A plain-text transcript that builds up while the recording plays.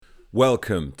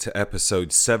Welcome to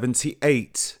episode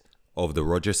 78 of the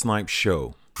Roger Snipes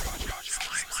Show.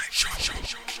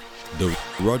 The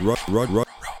Roger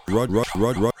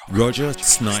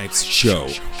Snipes Show.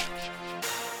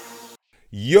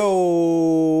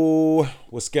 Yo,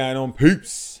 what's going on,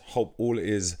 peeps? Hope all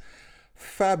is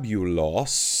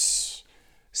fabulous.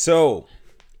 So,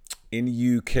 in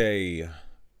UK,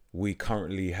 we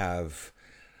currently have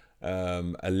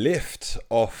a lift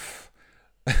off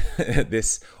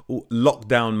this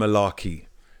lockdown malarkey.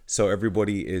 So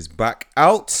everybody is back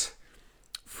out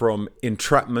from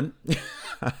entrapment.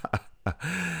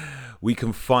 We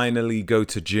can finally go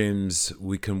to gyms,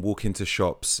 we can walk into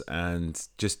shops and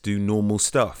just do normal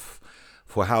stuff.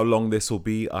 For how long this will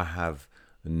be, I have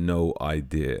no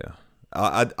idea.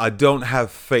 I don't have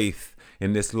faith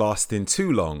in this lasting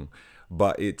too long,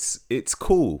 but it's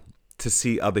cool to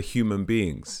see other human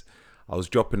beings. I was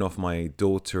dropping off my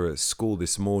daughter at school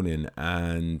this morning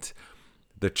and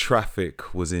the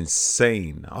traffic was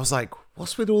insane. I was like,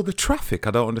 what's with all the traffic?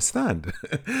 I don't understand.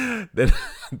 Then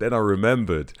I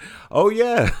remembered, oh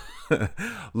yeah,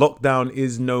 lockdown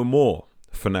is no more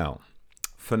for now.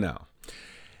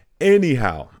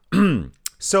 Anyhow,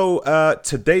 so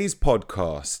today's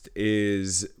podcast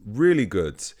is really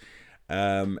good.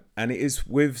 And it is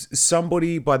with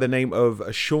somebody by the name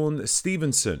of Shawn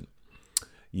Stevenson.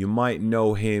 You might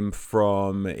know him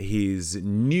from his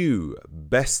new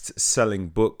best-selling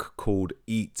book called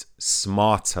Eat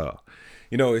Smarter.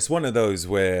 You know, it's one of those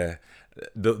where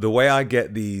the way I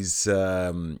get these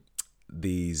interviewees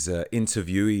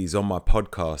on my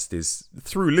podcast is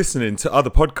through listening to other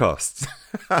podcasts.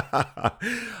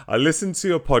 I listen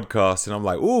to a podcast and I'm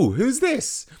like, ooh, who's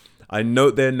this? I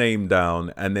note their name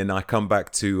down and then I come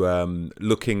back to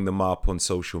looking them up on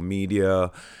social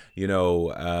media. You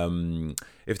know,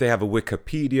 if they have a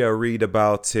Wikipedia, read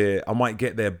about it. I might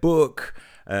get their book,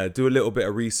 do a little bit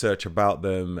of research about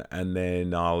them, and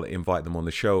then I'll invite them on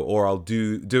the show. Or I'll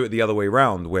do it the other way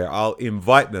around, where I'll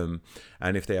invite them,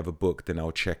 and if they have a book, then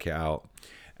I'll check it out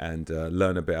and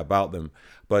learn a bit about them.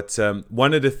 But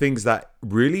one of the things that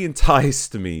really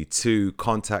enticed me to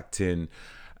contacting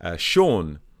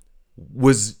Shawn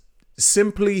was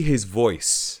simply his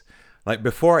voice. Like,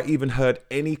 before I even heard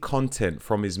any content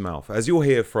from his mouth, as you'll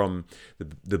hear from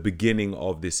the beginning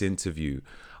of this interview,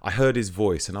 I heard his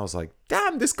voice and I was like,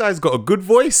 damn, this guy's got a good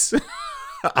voice.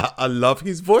 I love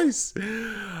his voice.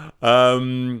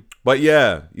 But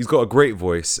yeah, he's got a great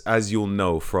voice, as you'll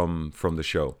know from the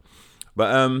show.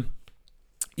 But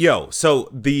so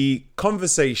the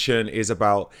conversation is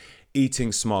about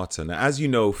eating smarter. Now, as you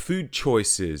know, food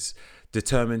choices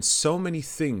determine so many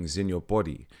things in your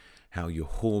body. How your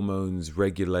hormones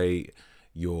regulate,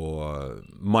 your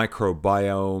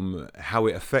microbiome, how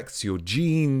it affects your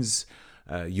genes,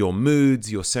 your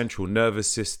moods, your central nervous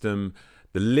system.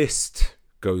 The list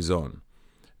goes on.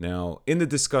 Now, in the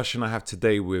discussion I have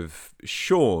today with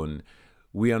Shawn,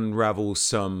 we unravel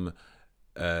some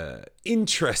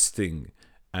interesting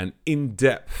and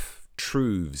in-depth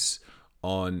truths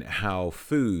on how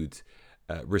food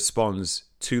responds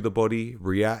to the body,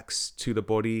 reacts to the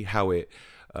body, how it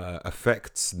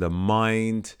affects the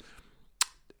mind,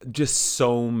 just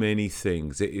so many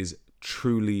things. It is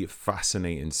truly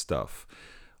fascinating stuff.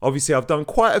 Obviously, I've done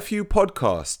quite a few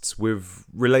podcasts with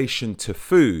relation to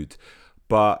food,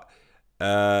 but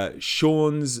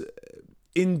Shawn's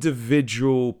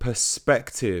individual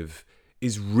perspective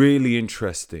is really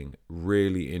interesting.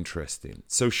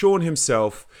 So Shawn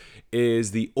himself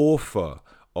is the author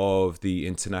of the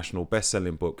international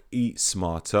best-selling book Eat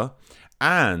Smarter,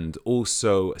 and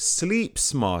also Sleep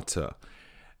Smarter,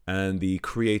 and the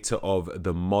creator of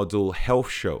the Model Health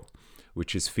Show,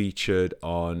 which is featured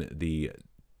on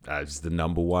as the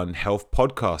number one health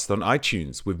podcast on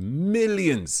iTunes with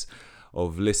millions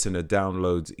of listener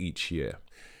downloads each year.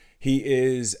 He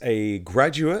is a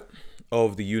graduate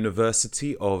of the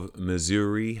University of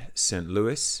Missouri, St.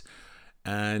 Louis,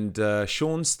 and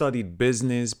Shawn studied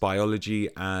business, biology,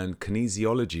 and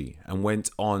kinesiology, and went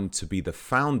on to be the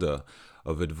founder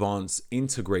of Advanced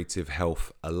Integrative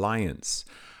Health Alliance,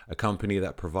 a company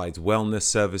that provides wellness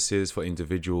services for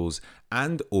individuals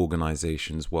and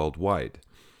organizations worldwide.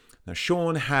 Now,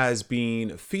 Shawn has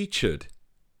been featured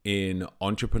in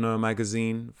Entrepreneur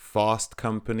Magazine, Fast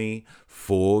Company,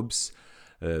 Forbes,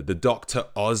 the Dr.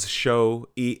 Oz Show,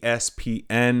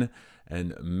 ESPN,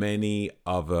 and many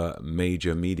other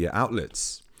major media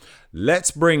outlets.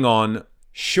 Let's bring on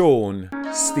Shawn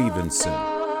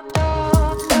Stevenson.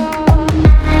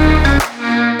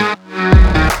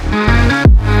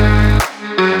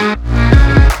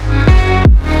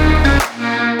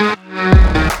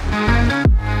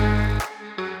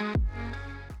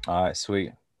 All right,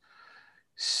 sweet.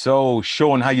 So,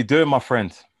 Shawn, how you doing, my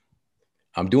friend?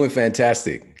 I'm doing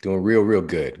fantastic, doing real, real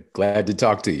good. Glad to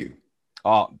talk to you.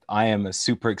 Oh, I am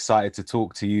super excited to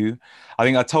talk to you. I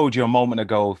think I told you a moment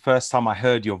ago, first time I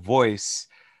heard your voice,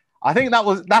 I think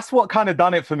that's what kind of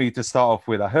done it for me to start off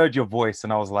with. I heard your voice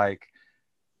and I was like,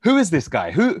 who is this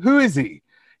guy? Who is he?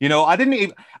 I didn't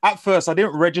even at first I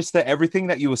didn't register everything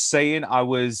that you were saying. I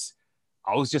was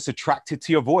just attracted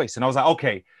to your voice and I was like,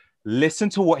 okay, listen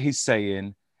to what he's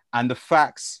saying and the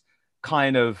facts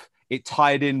kind of it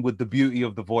tied in with the beauty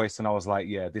of the voice and I was like,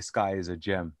 yeah, this guy is a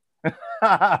gem.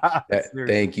 Seriously.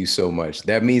 Thank you so much.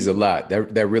 That means a lot.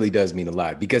 That really does mean a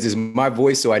lot because it's my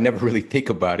voice, so I never really think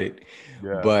about it.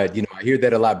 Yeah. But I hear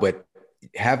that a lot. But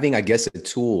having, I guess, a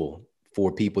tool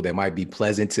for people that might be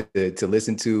pleasant to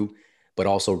listen to, but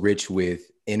also rich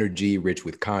with energy, rich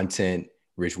with content,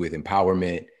 rich with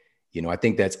empowerment. I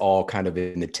think that's all kind of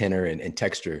in the tenor and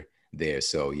texture there.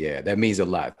 So yeah, that means a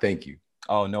lot. Thank you.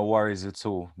 Oh, no worries at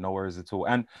all. No worries at all.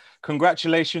 And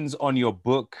congratulations on your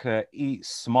book, Eat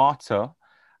Smarter.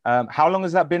 How long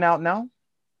has that been out now?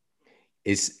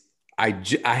 It's I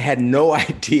had no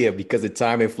idea because the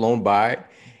time had flown by.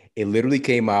 It literally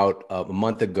came out a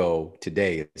month ago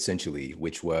today, essentially,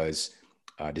 which was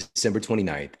December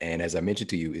 29th. And as I mentioned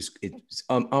to you, it's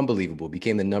unbelievable. It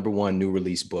became the number one new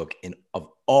release book of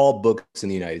all books in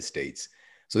the United States.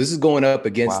 So this is going up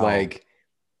against Wow. like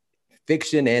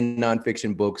fiction and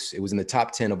nonfiction books. It was in the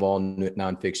top 10 of all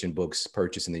nonfiction books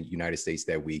purchased in the United States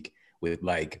that week with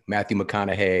like Matthew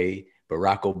McConaughey,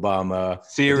 Barack Obama. And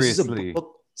this is a Seriously.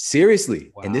 book,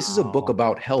 seriously. And this is a book Wow.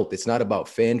 about health. It's not about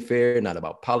fanfare, not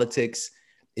about politics.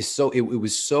 It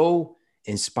was so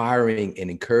inspiring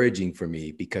and encouraging for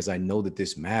me because I know that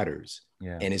this matters.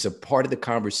 Yeah. And it's a part of the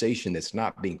conversation that's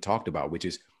not being talked about, which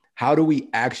is how do we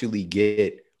actually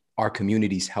get our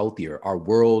communities healthier, our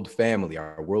world family,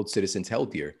 our world citizens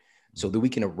healthier, so that we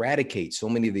can eradicate so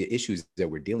many of the issues that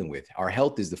we're dealing with. Our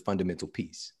health is the fundamental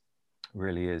piece. It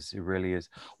really is. It really is.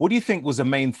 What do you think was the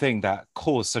main thing that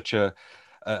caused such I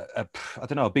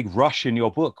don't know, a big rush in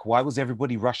your book? Why was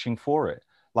everybody rushing for it?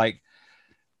 Like,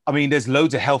 I mean, there's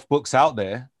loads of health books out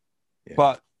there, Yeah.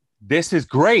 but this is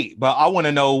great. But I want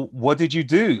to know, what did you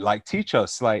do? Like, teach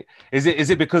us. Like, is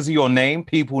it because of your name,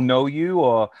 people know you,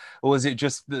 or is it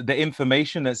just the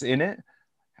information that's in it?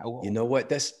 You How- know what?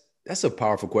 That's a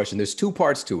powerful question. There's two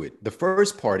parts to it. The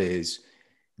first part is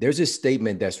there's a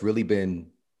statement that's really been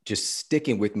just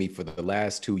sticking with me for the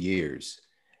last 2 years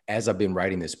as I've been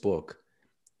writing this book.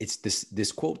 It's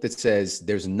this quote that says,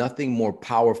 "There's nothing more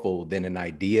powerful than an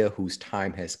idea whose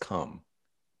time has come."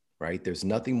 Right? There's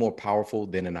nothing more powerful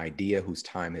than an idea whose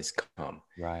time has come.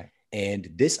 Right.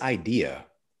 And this idea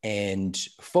and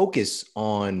focus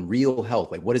on real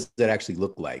health, like what does that actually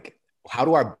look like? How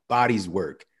do our bodies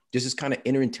work? Just this kind of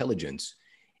inner intelligence.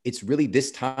 It's really this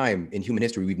time in human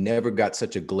history, we've never got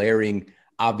such a glaring,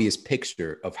 obvious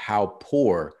picture of how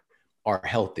poor our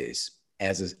health is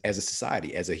as a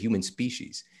society, as a human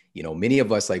species. Many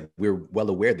of us, like, we're well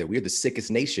aware that we're the sickest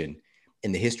nation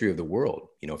in the history of the world.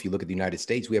 If you look at the United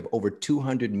States, we have over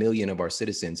 200 million of our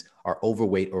citizens are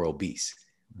overweight or obese.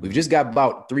 We've Mm. just got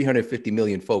about 350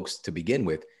 million folks to begin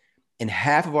with. And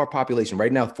half of our population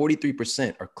right now,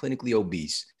 43% are clinically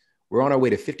obese. We're on our way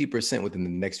to 50% within the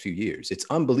next few years. It's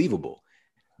unbelievable.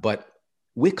 But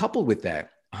we coupled with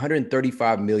that,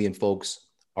 135 million folks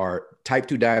are type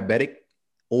 2 diabetic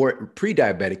or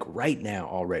pre-diabetic right now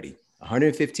already.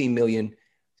 115 million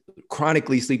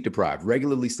chronically sleep deprived,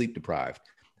 regularly sleep deprived.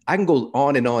 I can go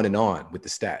on and on and on with the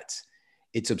stats.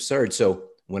 It's absurd. So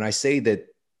when I say that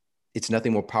it's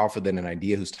nothing more powerful than an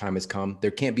idea whose time has come,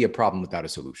 there can't be a problem without a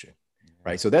solution,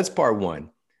 right? So that's part one.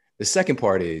 The second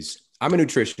part is I'm a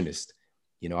nutritionist.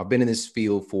 I've been in this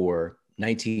field for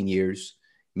 19 years,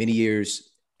 many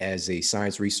years as a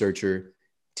science researcher,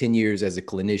 10 years as a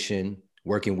clinician,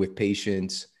 working with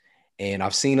patients. And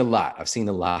I've seen a lot. I've seen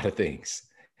a lot of things.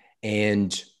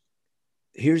 And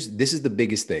this is the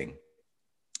biggest thing.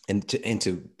 And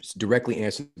to directly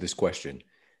answer this question,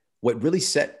 what really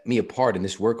set me apart and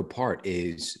this work apart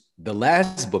is the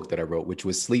last book that I wrote, which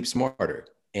was Sleep Smarter,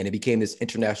 and it became this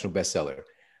international bestseller.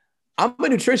 I'm a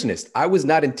nutritionist. I was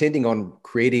not intending on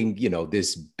creating,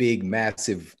 this big,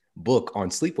 massive book on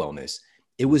sleep wellness.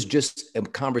 It was just a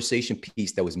conversation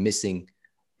piece that was missing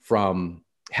from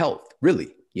health,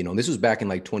 really. And this was back in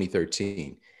like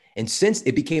 2013. And since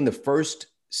it became the first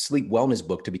sleep wellness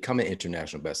book to become an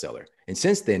international bestseller, and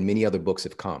since then, many other books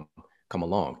have come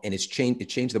along, and it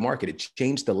changed the market. It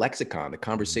changed the lexicon, the Mm.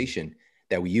 conversation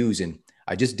that we use. And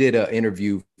I just did an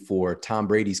interview for Tom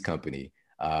Brady's company,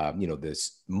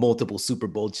 this multiple Super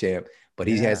Bowl champ, but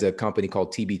he has a company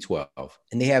called TB12,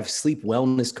 and they have sleep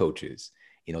wellness coaches.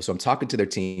 So I'm talking to their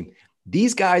team.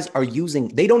 These guys are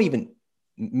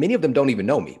many of them don't even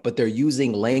know me, but they're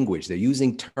using language. They're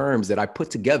using terms that I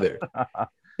put together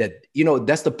that,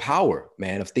 that's the power,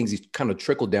 man, of things that kind of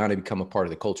trickle down and become a part of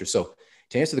the culture. So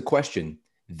to answer the question,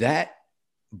 that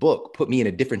book put me in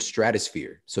a different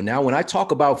stratosphere. So now when I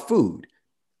talk about food,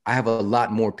 I have a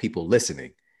lot more people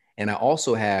listening. And I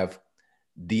also have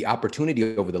the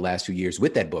opportunity over the last few years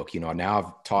with that book. Now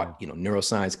I've taught,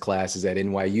 neuroscience classes at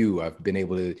NYU. I've been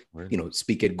able to,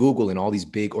 speak at Google and all these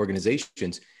big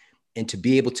organizations, and to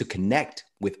be able to connect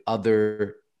with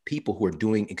other people who are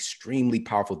doing extremely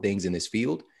powerful things in this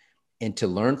field, and to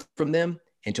learn from them,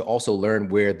 and to also learn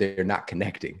where they're not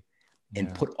connecting,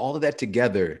 and put all of that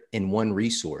together in one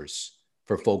resource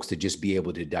for folks to just be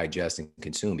able to digest and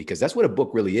consume, because that's what a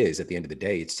book really is at the end of the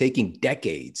day. It's taking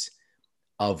decades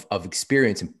of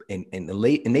experience and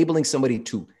enabling somebody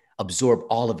to absorb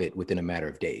all of it within a matter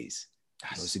of days.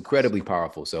 It's incredibly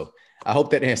powerful. So I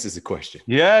hope that answers the question.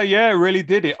 Yeah, it really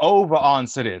did. It over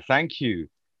answered it. Thank you.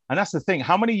 And that's the thing.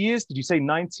 How many years did you say?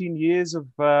 19 years of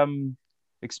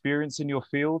experience in your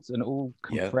field, and all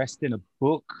compressed in a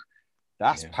book.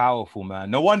 That's powerful, man.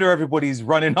 No wonder everybody's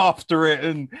running after it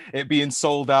and it being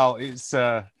sold out. It's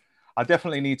I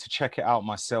definitely need to check it out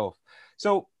myself.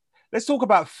 So let's talk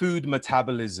about food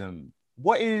metabolism.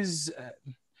 What is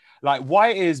why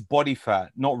is body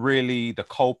fat not really the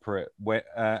culprit where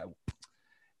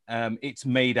it's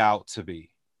made out to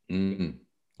be?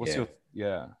 What's your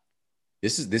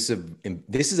This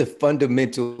is a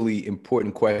fundamentally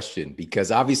important question, because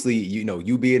obviously,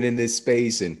 you being in this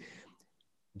space and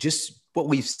just what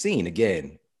we've seen,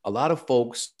 again, a lot of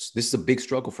folks, this is a big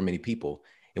struggle for many people,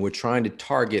 and we're trying to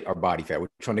target our body fat. We're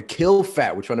trying to kill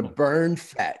fat. We're trying to burn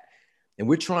fat. And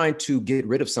we're trying to get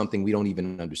rid of something we don't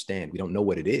even understand. We don't know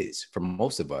what it is for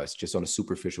most of us, just on a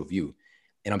superficial view.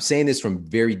 And I'm saying this from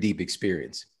very deep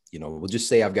experience. We'll just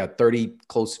say I've got 30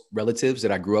 close relatives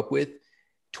that I grew up with.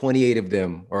 28 of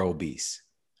them are obese.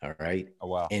 All right. Oh,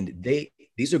 wow. And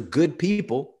these are good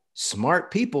people, smart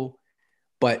people,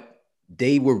 but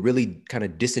they were really kind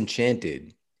of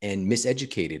disenchanted and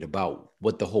miseducated about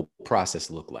what the whole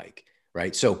process looked like.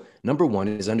 Right. So number one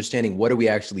is understanding, what are we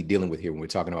actually dealing with here when we're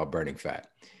talking about burning fat?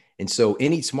 And so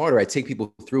in Eat Smarter, I take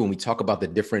people through and we talk about the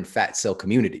different fat cell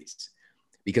communities,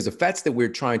 because the fats that we're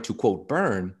trying to, quote,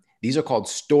 burn, these are called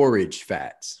storage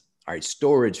fats. All right.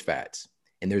 Storage fats.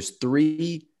 And there's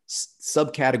three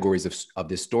subcategories of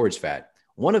this storage fat.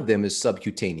 One of them is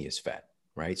subcutaneous fat,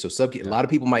 right? So a lot of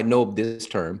people might know this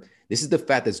term. This is the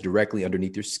fat that's directly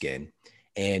underneath your skin,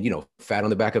 and, fat on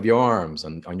the back of your arms,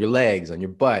 on your legs, on your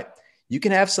butt. You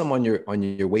can have some on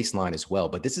your waistline as well,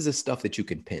 but this is the stuff that you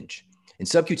can pinch. And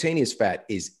subcutaneous fat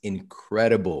is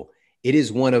incredible. It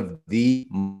is one of the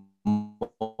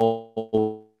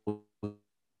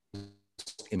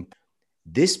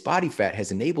this body fat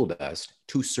has enabled us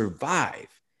to survive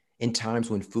in times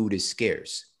when food is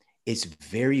scarce. It's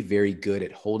very, very good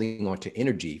at holding on to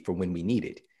energy for when we need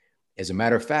it. As a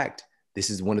matter of fact, this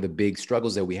is one of the big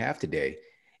struggles that we have today,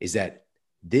 is that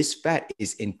this fat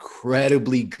is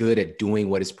incredibly good at doing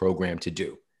what it's programmed to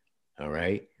do. All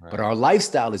right. But our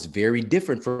lifestyle is very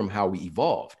different from how we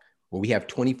evolved, where we have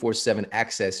 24/7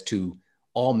 access to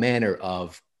all manner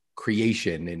of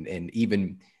creation and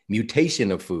even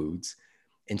mutation of foods.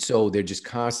 And so they're just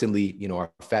constantly,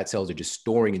 our fat cells are just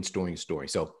storing and storing and storing.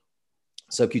 So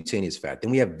subcutaneous fat.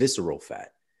 Then we have visceral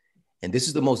fat. And this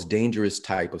is the most dangerous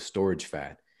type of storage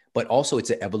fat, but also it's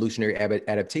an evolutionary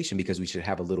adaptation, because we should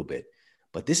have a little bit.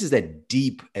 But this is that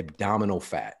deep abdominal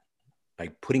fat,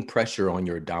 like putting pressure on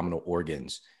your abdominal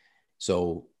organs.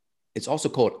 So it's also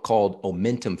called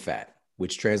omentum fat,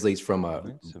 which translates from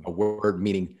a word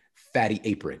meaning fatty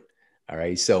apron. All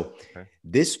right. So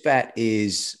this fat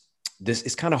is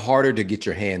kind of harder to get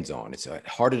your hands on. It's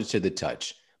harder to the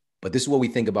touch. But this is what we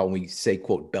think about when we say,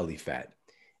 quote, belly fat,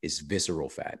 is visceral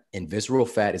fat. And visceral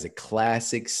fat is a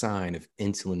classic sign of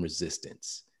insulin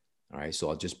resistance. All right. So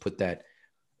I'll just put that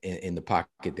in the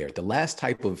pocket there. The last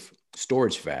type of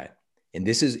storage fat, and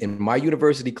this is in my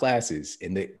university classes,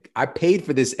 I paid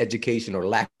for this education, or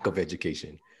lack of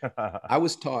education. I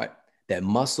was taught that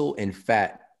muscle and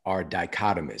fat are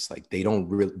dichotomous. Like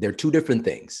they're two different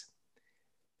things.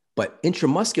 But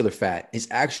intramuscular fat is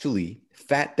actually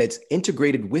fat that's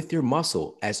integrated with your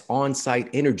muscle as on-site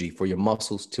energy for your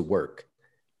muscles to work.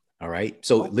 All right.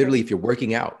 So literally, if you're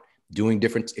working out,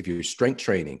 if you're strength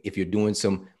training, if you're doing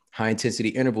some high intensity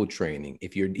interval training,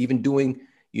 if you're even doing,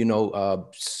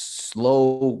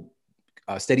 slow,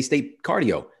 steady state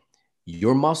cardio,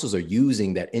 your muscles are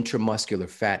using that intramuscular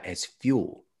fat as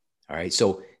fuel. All right.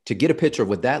 So to get a picture of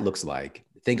what that looks like,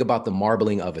 think about the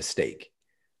marbling of a steak.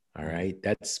 All right.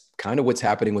 That's kind of what's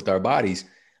happening with our bodies.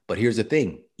 But here's the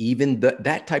thing, even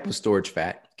that type of storage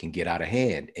fat can get out of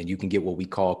hand, and you can get what we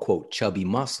call, quote, chubby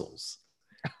muscles.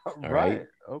 All right.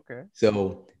 Okay.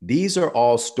 So these are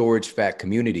all storage fat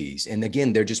communities. And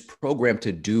again, they're just programmed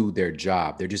to do their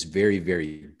job. They're just very,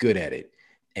 very good at it.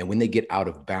 And when they get out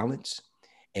of balance,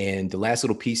 and the last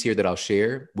little piece here that I'll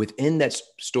share within that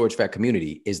storage fat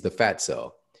community is the fat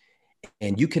cell.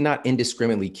 And you cannot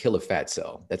indiscriminately kill a fat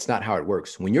cell. That's not how it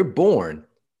works. When you're born,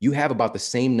 you have about the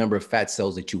same number of fat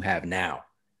cells that you have now.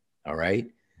 All right.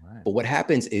 But what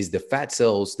happens is the fat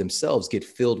cells themselves get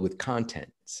filled with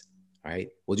contents. All right.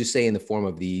 We'll just say in the form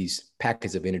of these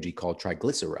packets of energy called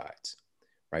triglycerides.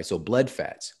 Right. So blood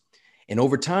fats. And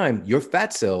over time, your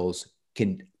fat cells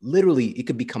can literally, it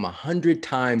could become 100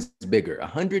 times bigger,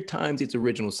 100 times its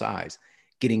original size,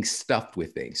 getting stuffed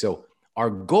with things. So our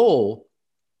goal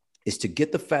is to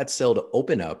get the fat cell to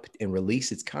open up and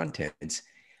release its contents.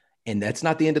 And that's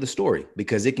not the end of the story,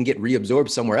 because it can get reabsorbed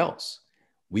somewhere else.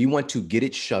 We want to get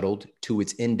it shuttled to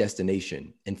its end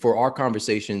destination. And for our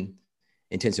conversation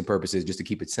intents and purposes, just to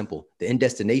keep it simple, the end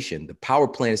destination, the power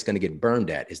plant it's going to get burned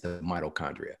at is the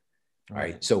mitochondria.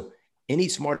 Right. So any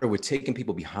smarter, we're taking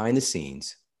people behind the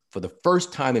scenes for the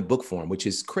first time in book form, which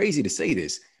is crazy to say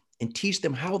this, and teach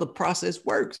them how the process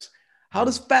works. How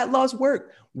does fat loss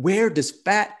work? Where does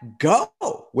fat go?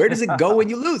 Where does it go when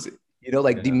you lose it? You know,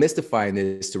 like demystifying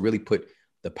this to really put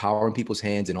the power in people's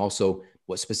hands, and also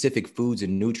what specific foods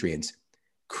and nutrients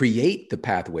create the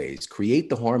pathways, create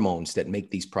the hormones that make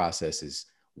these processes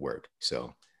work.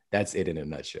 So that's it in a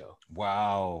nutshell.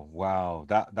 Wow. Wow.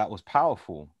 That was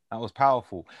powerful. That was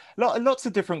powerful. Lots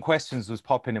of different questions was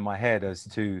popping in my head as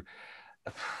to,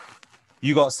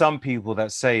 you got some people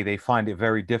that say they find it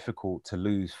very difficult to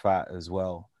lose fat as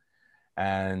well.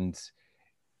 And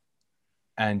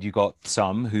you got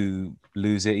some who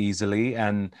lose it easily.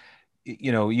 And,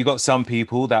 you know, you got some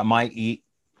people that might eat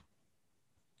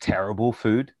terrible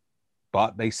food,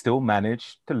 but they still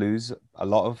manage to lose a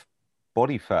lot of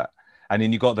body fat. And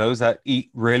then you got those that eat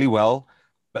really well,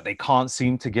 but they can't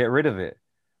seem to get rid of it.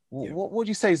 What would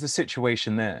you say is the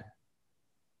situation there?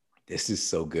 This is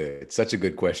so good. Such a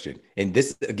good question. And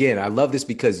this, again, I love this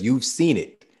because you've seen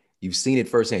it. You've seen it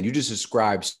firsthand. You just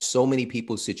described so many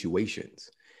people's situations.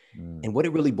 And what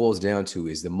it really boils down to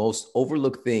is the most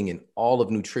overlooked thing in all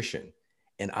of nutrition.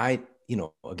 And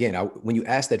when you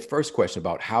asked that first question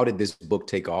about how did this book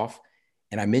take off,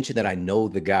 and I mentioned that I know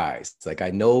the guys, it's like I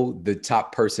know the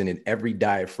top person in every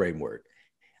diet framework.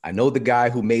 I know the guy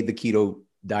who made the keto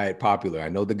diet popular. I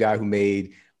know the guy who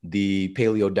made the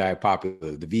paleo diet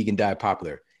popular, the vegan diet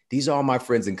popular. These are all my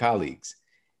friends and colleagues.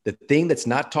 The thing that's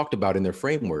not talked about in their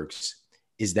frameworks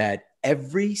is that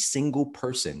every single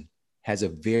person has a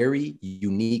very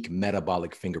unique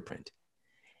metabolic fingerprint.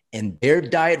 And their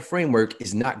diet framework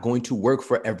is not going to work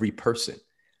for every person.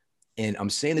 And I'm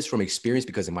saying this from experience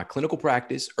because in my clinical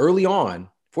practice, early on,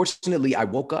 fortunately, I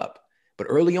woke up. But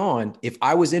early on, if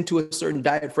I was into a certain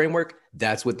diet framework,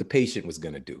 that's what the patient was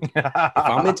going to do. If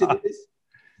I'm into this,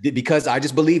 because I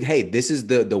just believe, hey, this is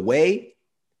the way,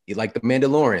 like the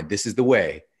Mandalorian, this is the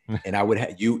way. And I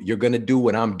would you're going to do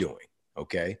what I'm doing.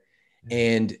 Okay.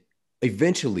 And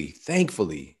eventually,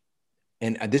 thankfully,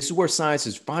 and this is where science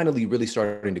is finally really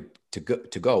starting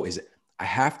to go, is I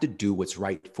have to do what's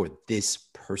right for this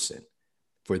person,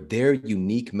 for their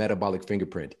unique metabolic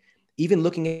fingerprint, even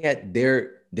looking at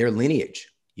their lineage.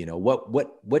 You know,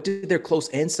 what did their close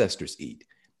ancestors eat?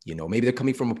 You know, maybe they're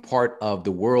coming from a part of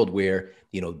the world where,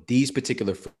 you know, these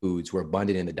particular foods were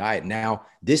abundant in the diet. Now,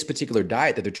 this particular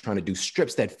diet that they're trying to do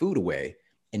strips that food away,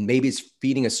 and maybe it's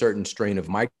feeding a certain strain of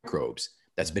microbes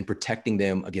that's been protecting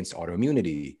them against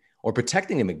autoimmunity or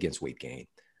protecting them against weight gain.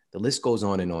 The list goes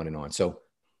on and on and on. So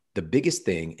the biggest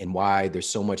thing and why there's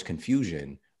so much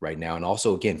confusion right now, and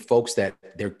also, again, folks that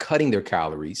they're cutting their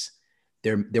calories,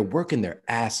 they're working their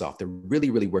ass off. They're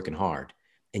really, really working hard.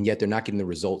 And yet they're not getting the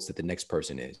results that the next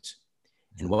person is.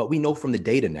 And what we know from the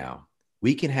data now,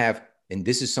 we can have, and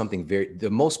this is something the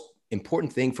most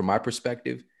important thing from my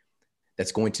perspective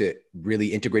that's going to really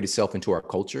integrate itself into our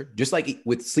culture, just like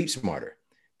with Sleep Smarter.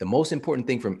 The most important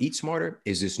thing from Eat Smarter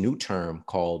is this new term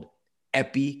called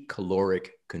epicaloric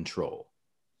control.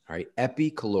 All right,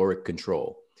 epicaloric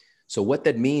control. So what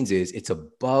that means is it's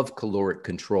above caloric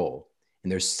control.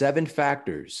 And there's 7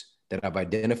 factors that I've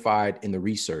identified in the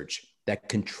research that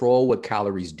control what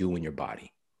calories do in your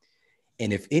body.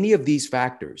 And if any of these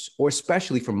factors, or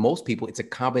especially for most people, it's a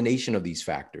combination of these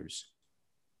factors,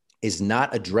 is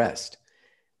not addressed,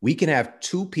 we can have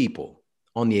 2 people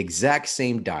on the exact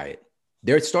same diet.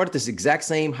 They're started this exact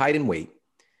same height and weight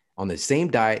on the same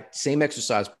diet, same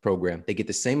exercise program. They get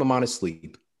the same amount of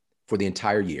sleep for the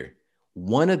entire year.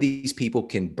 One of these people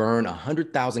can burn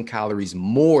 100,000 calories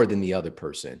more than the other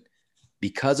person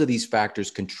because of these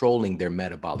factors controlling their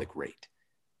metabolic rate.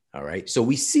 All right. So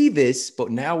we see this,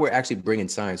 but now we're actually bringing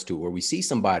science to it, where we see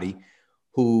somebody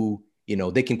who,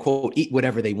 they can quote, eat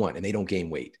whatever they want and they don't gain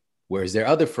weight. Whereas their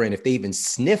other friend, if they even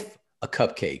sniff a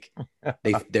cupcake,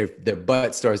 their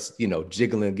butt starts,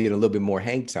 jiggling, getting a little bit more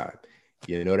hang time.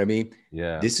 You know what I mean?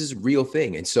 Yeah. This is a real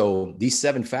thing. And so these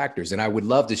 7 factors, and I would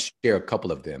love to share a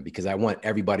couple of them because I want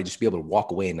everybody to just be able to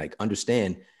walk away and like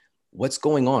understand what's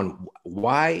going on.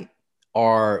 Why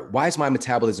is my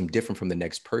metabolism different from the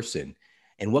next person?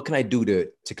 And what can I do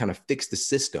to kind of fix the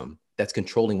system that's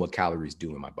controlling what calories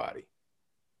do in my body?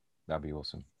 That'd be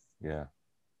awesome. Yeah.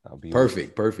 That'll be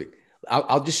perfect.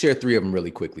 I'll just share 3 of them really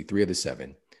quickly, 3 of the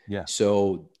 7. Yeah.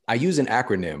 So I use an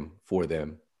acronym for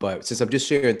them, but since I'm just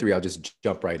sharing 3, I'll just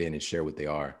jump right in and share what they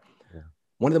are. Yeah.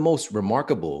 One of the most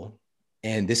remarkable,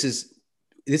 and this is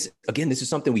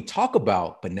something we talk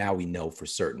about, but now we know for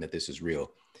certain that this is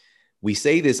real. We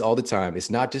say this all the time.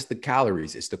 It's not just the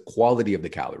calories, it's the quality of the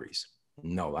calories.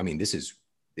 No, I mean, this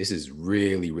is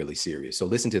really, really serious. So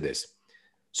listen to this.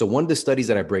 So one of the studies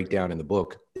that I break down in the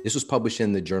book, this was published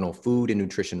in the journal Food and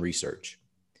Nutrition Research.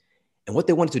 And what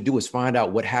they wanted to do is find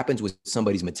out what happens with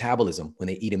somebody's metabolism when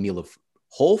they eat a meal of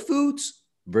whole foods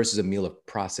versus a meal of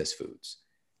processed foods,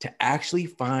 to actually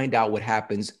find out what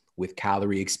happens with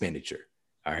calorie expenditure.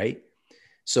 All right.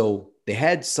 So they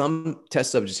had some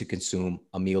test subjects to consume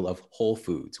a meal of whole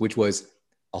foods, which was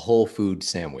a whole food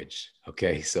sandwich.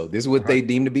 Okay. So this is what they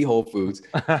deemed to be whole foods,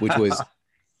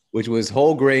 which was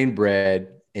whole grain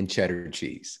bread and cheddar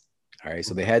cheese. All right.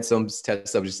 So they had some test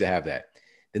subjects to have that.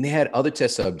 Then they had other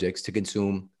test subjects to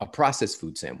consume a processed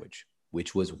food sandwich,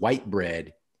 which was white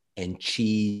bread and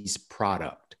cheese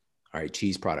product. All right.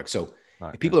 Cheese product. So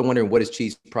if people are wondering what is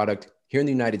cheese product here in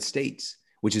the United States,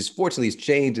 which is fortunately has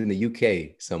changed in the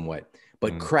UK somewhat,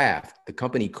 but Kraft, the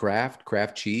company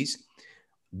Kraft cheese,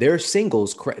 their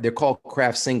singles, they're called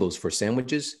Kraft singles for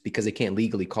sandwiches because they can't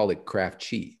legally call it Kraft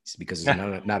cheese because there's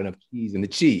not enough cheese in the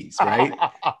cheese, right?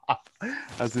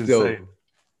 That's insane. So,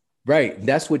 right.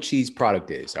 That's what cheese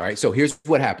product is. All right. So here's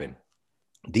what happened.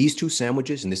 These 2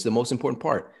 sandwiches, and this is the most important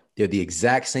part, they're the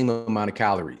exact same amount of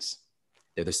calories.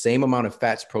 They're the same amount of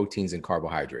fats, proteins, and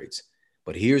carbohydrates.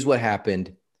 But here's what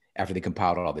happened after they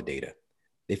compiled all the data.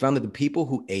 They found that the people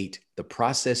who ate the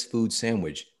processed food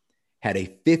sandwich had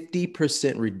a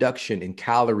 50% reduction in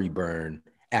calorie burn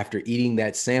after eating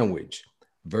that sandwich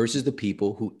versus the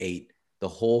people who ate the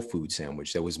whole food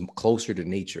sandwich that was closer to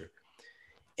nature.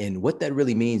 And what that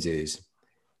really means is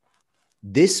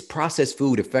this processed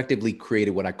food effectively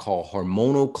created what I call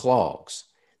hormonal clogs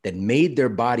that made their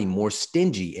body more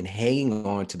stingy in hanging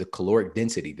on to the caloric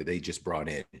density that they just brought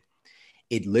in.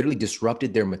 It literally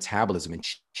disrupted their metabolism and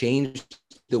changed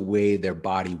the way their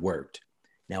body worked.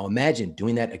 Now imagine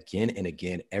doing that again and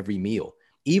again every meal,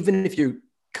 even if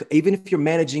you're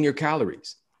managing your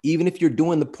calories, even if you're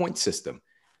doing the point system,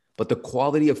 but the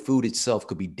quality of food itself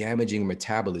could be damaging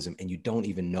metabolism and you don't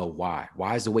even know why.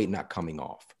 Why is the weight not coming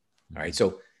off? All right.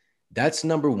 So that's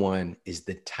number 1, is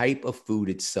the type of food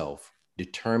itself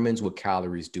determines what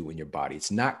calories do in your body.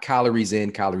 It's not calories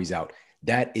in, calories out.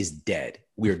 That is dead.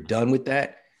 We're done with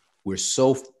that. We're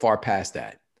so far past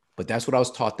that. But that's what I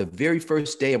was taught the very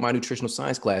first day of my nutritional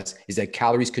science class, is that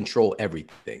calories control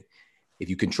everything. If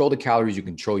you control the calories, you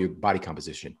control your body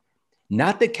composition.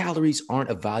 Not that calories aren't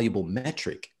a valuable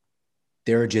metric.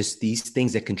 There are just these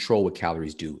things that control what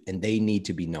calories do, and they need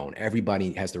to be known.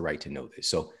 Everybody has the right to know this.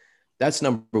 So that's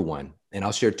number 1. And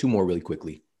I'll share 2 more really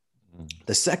quickly.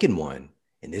 The second one,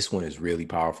 and this one is really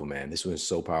powerful, man. This one is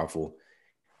so powerful.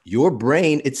 Your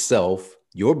brain itself,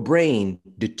 your brain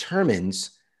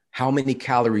determines how many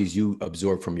calories you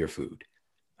absorb from your food.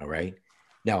 All right.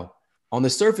 Now, on the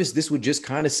surface, this would just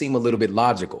kind of seem a little bit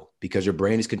logical because your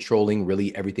brain is controlling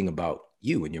really everything about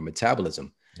you and your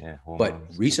metabolism. Yeah. But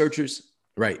researchers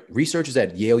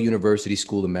at Yale University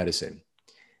School of Medicine,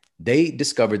 they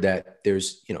discovered that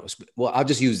there's, I'll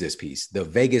just use this piece, the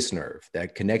vagus nerve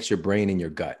that connects your brain and your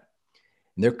gut.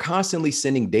 And they're constantly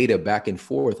sending data back and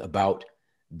forth about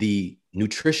the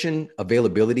nutrition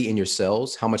availability in your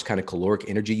cells, how much kind of caloric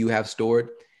energy you have stored,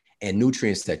 and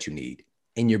nutrients that you need.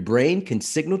 And your brain can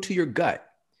signal to your gut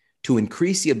to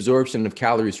increase the absorption of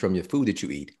calories from your food that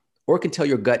you eat, or it can tell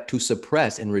your gut to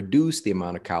suppress and reduce the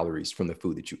amount of calories from the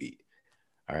food that you eat.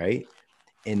 All right.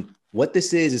 And what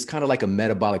this is kind of like a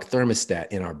metabolic thermostat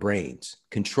in our brains,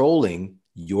 controlling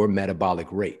your metabolic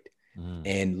rate.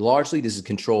 And largely this is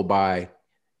controlled by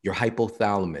your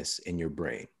hypothalamus in your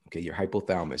brain. Okay, your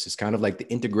hypothalamus is kind of like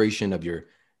the integration of your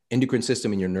endocrine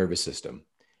system and your nervous system,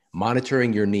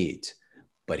 monitoring your needs.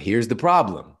 But here's the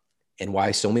problem, and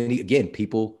why so many, again,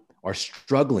 people are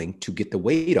struggling to get the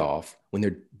weight off when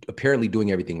they're apparently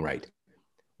doing everything right.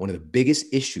 One of the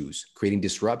biggest issues creating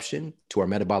disruption to our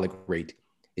metabolic rate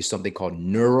is something called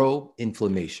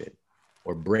neuroinflammation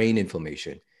or brain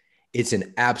inflammation. It's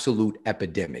an absolute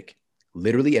epidemic.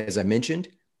 Literally, as I mentioned,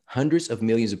 hundreds of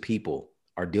millions of people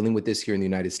are dealing with this here in the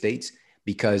United States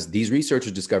because these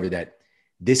researchers discovered that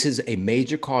this is a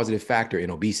major causative factor in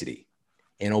obesity.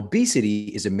 And obesity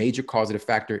is a major causative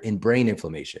factor in brain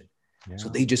inflammation. Yeah. So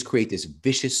they just create this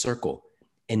vicious circle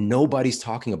and nobody's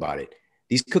talking about it.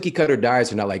 These cookie cutter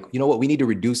diets are not like, you know what, we need to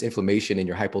reduce inflammation in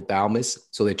your hypothalamus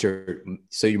so that your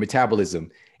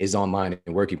metabolism is online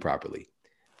and working properly.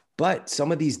 But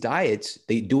some of these diets,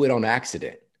 they do it on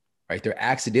accident, right? They're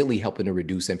accidentally helping to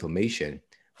reduce inflammation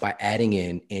by adding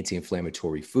in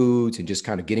anti-inflammatory foods and just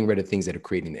kind of getting rid of things that are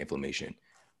creating the inflammation.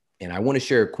 And I want to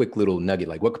share a quick little nugget,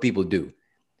 like what could people do?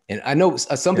 And I know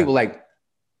some people like,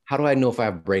 how do I know if I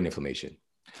have brain inflammation?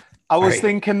 I was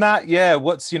thinking that,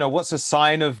 what's a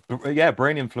sign of,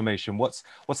 brain inflammation? What's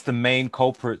the main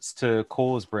culprits to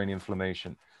cause brain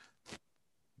inflammation?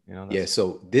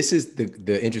 So this is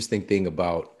the interesting thing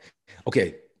about,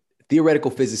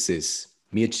 theoretical physicist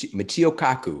Michio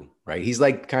Kaku, right? He's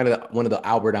like kind of one of the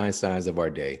Albert Einsteins of our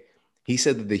day. He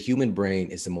said that the human brain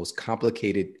is the most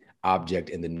complicated object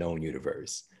in the known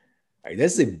universe. Right?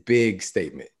 That's a big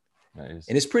statement. And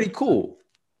it's pretty cool.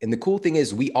 And the cool thing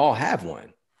is we all have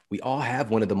one. We all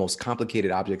have one of the most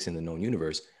complicated objects in the known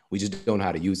universe. We just don't know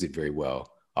how to use it very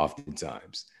well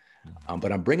oftentimes.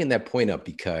 But I'm bringing that point up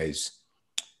because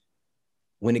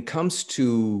when it comes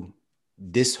to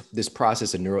this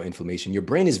process of neuroinflammation, your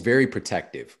brain is very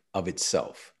protective of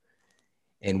itself.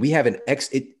 And we have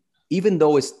even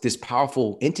though it's this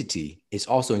powerful entity, it's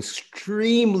also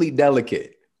extremely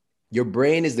delicate. Your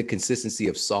brain is the consistency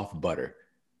of soft butter,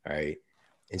 right?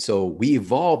 And so we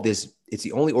evolved this. It's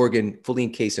the only organ fully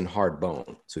encased in hard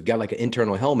bone. So we've got like an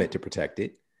internal helmet to protect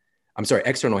it.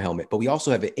 External helmet, but we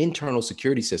also have an internal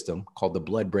security system called the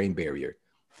blood-brain barrier,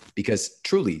 because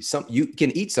truly you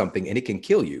can eat something and it can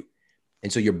kill you.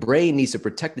 And so your brain needs to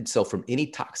protect itself from any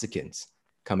toxicants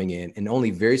coming in, and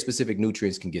only very specific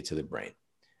nutrients can get to the brain.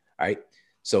 All right.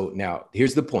 So now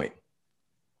here's the point.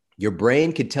 Your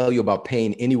brain can tell you about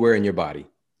pain anywhere in your body.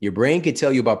 Your brain can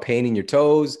tell you about pain in your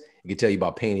toes. It can tell you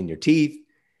about pain in your teeth,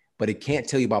 but it can't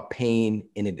tell you about pain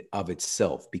in and of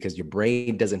itself because your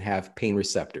brain doesn't have pain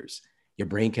receptors. Your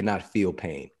brain cannot feel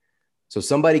pain. So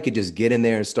somebody could just get in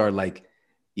there and start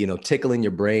tickling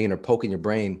your brain or poking your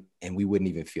brain, and we wouldn't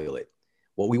even feel it.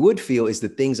 What we would feel is the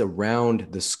things around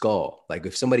the skull. Like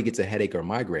if somebody gets a headache or a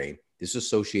migraine, it's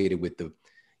associated with the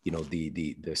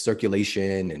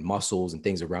circulation and muscles and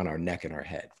things around our neck and our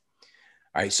head.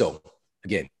 All right. So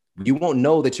again, you won't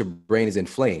know that your brain is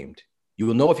inflamed. You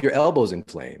will know if your elbow is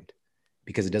inflamed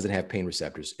because it doesn't have pain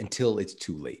receptors until it's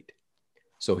too late.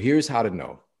 So here's how to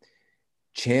know.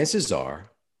 Chances are,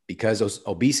 because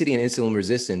obesity and insulin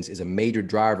resistance is a major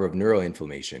driver of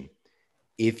neuroinflammation,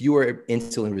 if you are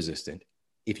insulin resistant,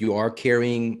 if you are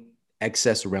carrying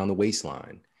excess around the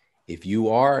waistline, if you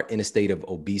are in a state of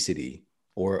obesity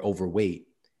or overweight,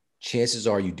 chances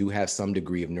are you do have some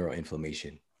degree of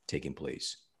neuroinflammation taking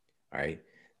place. All right.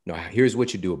 Now, here's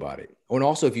what you do about it. And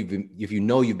also, if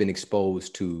you've been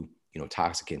exposed to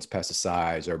toxicants,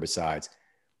 pesticides, herbicides,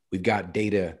 we've got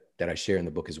data that I share in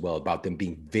the book as well about them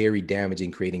being very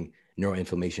damaging, creating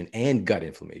neuroinflammation and gut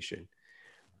inflammation.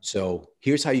 So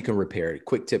here's how you can repair it.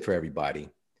 Quick tip for everybody.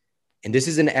 And this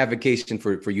isn't an advocation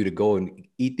for you to go and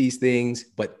eat these things,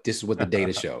 but this is what the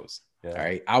data shows. Yeah. All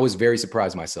right. I was very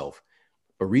surprised myself,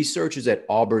 but researchers at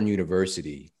Auburn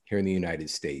University here in the United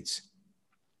States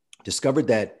discovered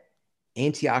that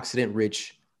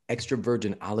antioxidant-rich extra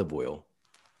virgin olive oil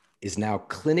is now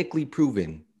clinically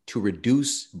proven to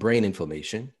reduce brain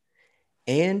inflammation,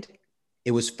 and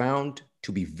it was found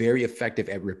to be very effective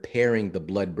at repairing the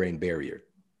blood-brain barrier,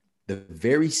 the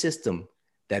very system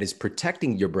that is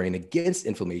protecting your brain against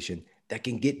inflammation that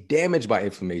can get damaged by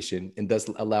inflammation and thus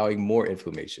allowing more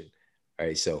inflammation. All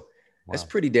right, so That's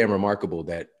pretty damn remarkable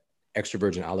that extra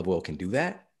virgin olive oil can do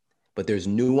that. But there's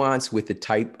nuance with the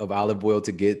type of olive oil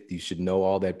to get. You should know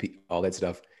all that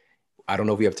stuff. I don't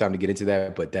know if we have time to get into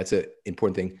that, but that's an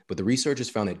important thing. But the researchers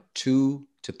found that 2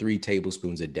 to 3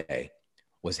 tablespoons a day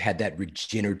had that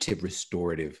regenerative,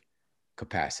 restorative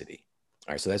capacity.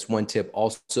 All right, so that's one tip.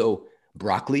 Also,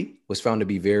 broccoli was found to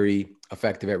be very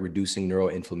effective at reducing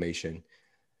neuroinflammation.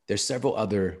 There's several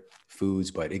other foods,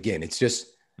 but again, it's just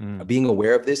being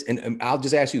aware of this. And I'll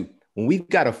just ask you, when we've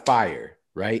got a fire,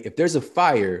 right? If there's a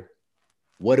fire,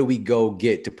 what do we go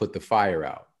get to put the fire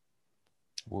out?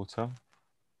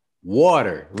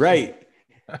 Water, right?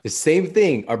 The same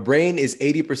thing. Our brain is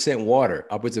 80% water,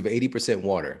 upwards of 80%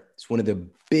 water. It's one of the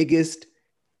biggest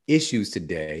issues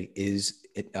today is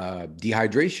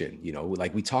dehydration. You know,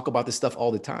 like we talk about this stuff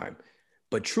all the time,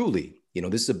 but truly, you know,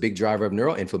 this is a big driver of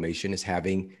neuroinflammation, is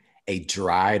having a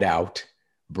dried out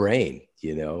brain,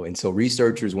 you know? And so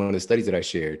researchers, one of the studies that I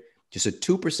shared, just a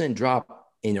 2%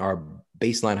 drop in our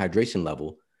baseline hydration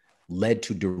level led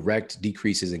to direct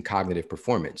decreases in cognitive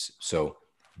performance. So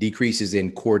decreases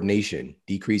in coordination,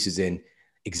 decreases in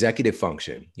executive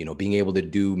function, you know, being able to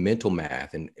do mental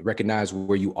math and recognize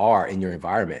where you are in your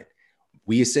environment.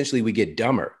 We get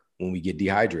dumber when we get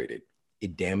dehydrated.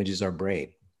 It damages our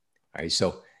brain. All right.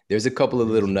 So there's a couple of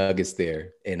little nuggets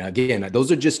there. And again,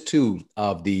 those are just two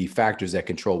of the factors that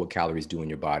control what calories do in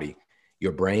your body: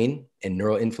 your brain and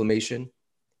neural inflammation,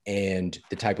 and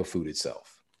the type of food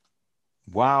itself.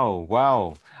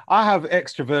 Wow. I have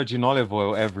extra virgin olive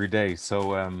oil every day.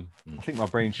 So I think my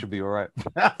brain should be all right.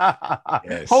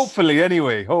 Yes. Hopefully,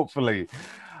 anyway, hopefully.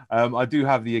 I do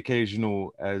have the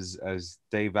occasional, as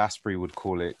Dave Asprey would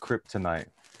call it, kryptonite.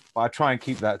 But I try and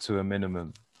keep that to a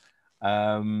minimum.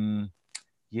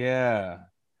 Yeah.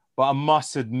 But I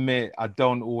must admit, I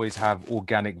don't always have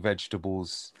organic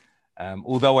vegetables.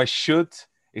 Although I should,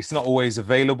 it's not always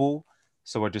available.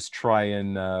 So I just try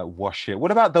and wash it.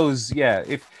 What about those? Yeah,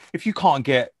 if you can't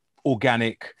get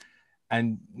organic,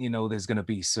 and you know there's going to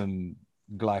be some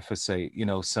glyphosate, you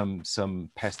know, some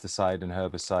pesticide and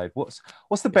herbicide.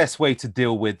 What's the best way to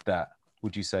deal with that?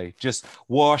 Would you say just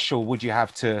wash, or would you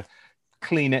have to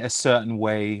clean it a certain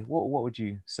way? What would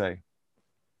you say?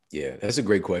 Yeah, that's a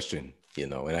great question. You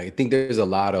know, and I think there's a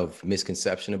lot of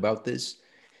misconception about this.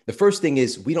 The first thing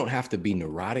is we don't have to be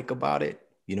neurotic about it.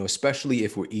 You know, especially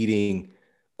if we're eating,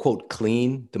 quote,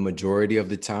 clean the majority of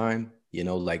the time. You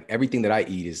know, like everything that I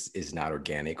eat is not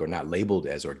organic or not labeled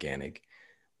as organic.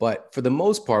 But for the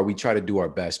most part, we try to do our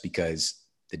best because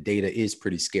the data is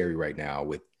pretty scary right now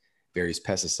with various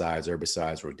pesticides,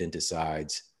 herbicides,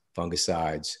 rodenticides,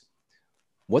 fungicides.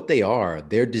 What they are,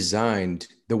 they're designed,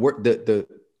 the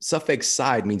suffix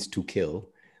 "side" means to kill,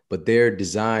 but they're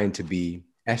designed to be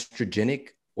estrogenic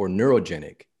or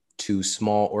neurogenic to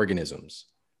small organisms,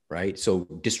 right? So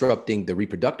disrupting the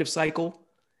reproductive cycle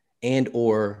and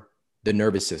or the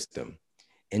nervous system.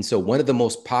 And so one of the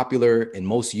most popular and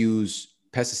most used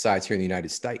pesticides here in the United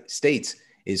States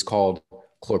is called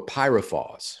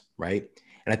chlorpyrifos, right?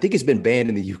 And I think it's been banned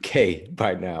in the UK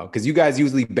by now, because you guys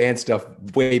usually ban stuff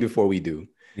way before we do.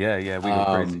 Yeah, we go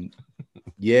crazy.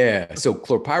 Yeah, so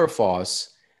chlorpyrifos,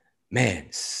 man,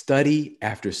 study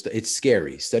after study, it's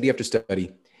scary. Study after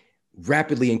study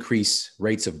rapidly increase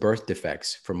rates of birth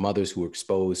defects for mothers who are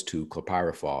exposed to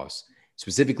chlorpyrifos,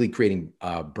 specifically creating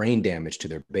brain damage to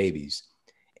their babies,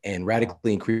 and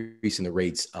radically increasing the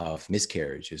rates of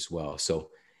miscarriage as well. So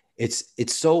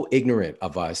it's so ignorant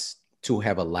of us to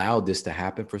have allowed this to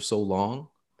happen for so long,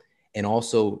 and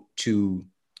also to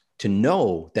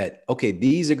know that, okay,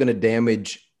 these are going to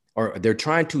damage, or they're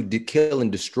trying to kill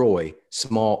and destroy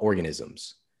small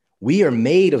organisms. We are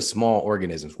made of small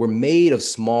organisms. We're made of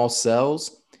small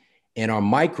cells, and our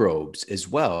microbes as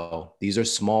well. These are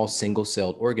small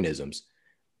single-celled organisms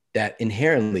that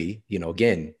inherently, you know,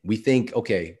 again, we think,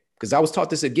 okay, because I was taught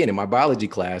this again in my biology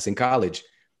class in college,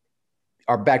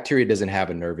 our bacteria doesn't have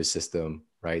a nervous system,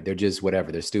 right? They're just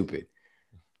whatever, they're stupid.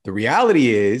 The reality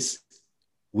is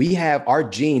we have our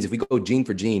genes. If we go gene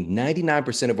for gene,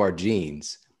 99% of our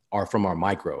genes are from our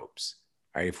microbes,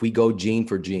 right? If we go gene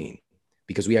for gene,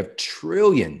 because we have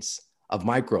trillions of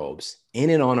microbes in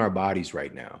and on our bodies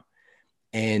right now.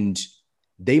 And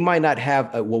they might not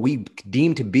have what we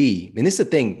deem to be, and this is the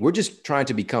thing, we're just trying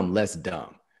to become less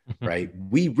dumb, right?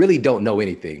 We really don't know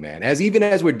anything, man. Even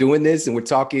as we're doing this and we're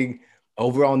talking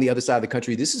over on the other side of the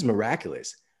country, this is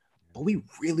miraculous, but we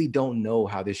really don't know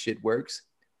how this shit works.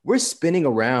 We're spinning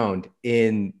around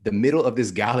in the middle of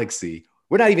this galaxy.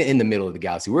 We're not even in the middle of the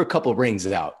galaxy. We're a couple of rings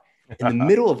out in the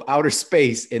middle of outer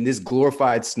space in this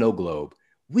glorified snow globe.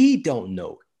 We don't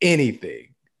know anything.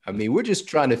 I mean, we're just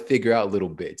trying to figure out little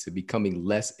bits and becoming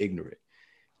less ignorant,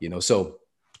 you know? So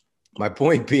my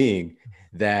point being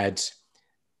that,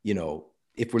 you know,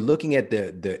 if we're looking at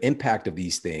the impact of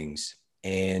these things,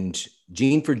 and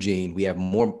gene for gene, we have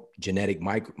more genetic,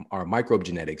 our microbe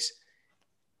genetics.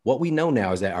 What we know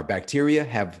now is that our bacteria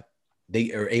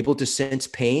they are able to sense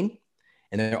pain,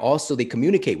 and they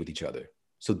communicate with each other.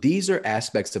 So these are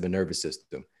aspects of the nervous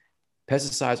system.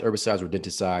 Pesticides, herbicides,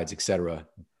 rodenticides, et cetera,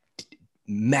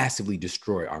 massively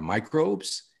destroy our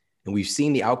microbes. And we've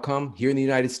seen the outcome here in the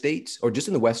United States, or just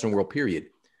in the Western world, period.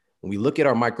 When we look at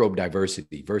our microbe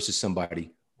diversity versus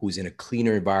somebody who's in a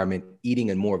cleaner environment, eating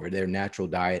in more of their natural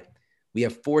diet, we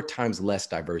have 4 times less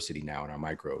diversity now in our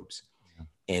microbes.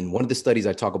 And one of the studies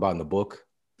I talk about in the book,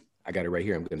 I got it right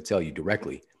here, I'm going to tell you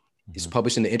directly, is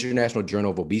published in the International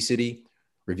Journal of Obesity,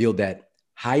 revealed that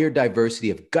higher diversity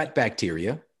of gut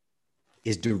bacteria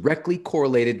is directly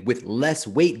correlated with less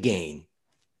weight gain,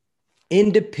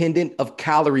 independent of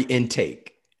calorie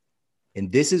intake.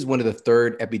 And this is one of the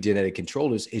third epigenetic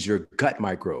controllers, is your gut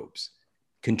microbes.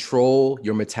 Control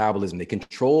your metabolism. They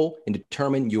control and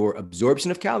determine your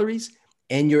absorption of calories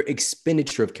and your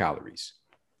expenditure of calories.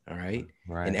 All right.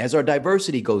 Right. And as our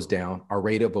diversity goes down, our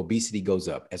rate of obesity goes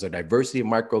up. As our diversity of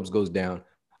microbes goes down,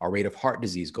 our rate of heart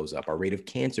disease goes up. Our rate of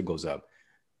cancer goes up.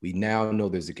 We now know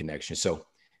there's a connection. So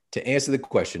to answer the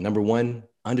question, number one,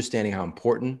 understanding how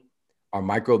important our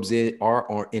microbes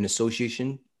are in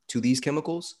association to these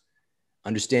chemicals,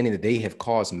 understanding that they have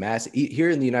caused mass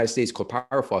here in the United States,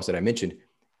 chlorpyrifos that I mentioned,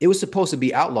 it was supposed to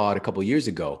be outlawed a couple of years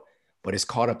ago, but it's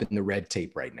caught up in the red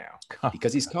tape right now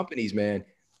because these companies, man,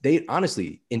 they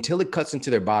honestly, until it cuts into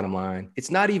their bottom line,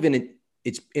 it's not even,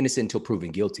 it's innocent until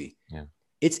proven guilty. Yeah.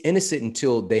 It's innocent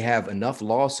until they have enough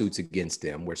lawsuits against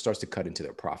them where it starts to cut into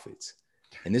their profits.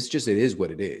 And this just, it is what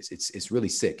it is. It's really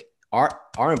sick. Our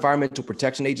Environmental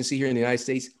Protection Agency here in the United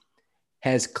States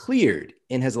has cleared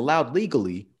and has allowed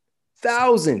legally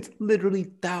thousands, literally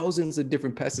thousands of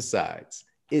different pesticides.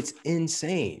 It's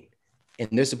insane. And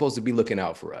they're supposed to be looking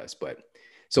out for us. But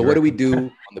so what do we do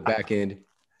on the back end?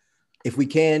 If we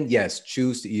can, yes,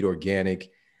 choose to eat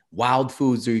organic. Wild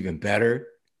foods are even better,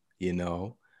 you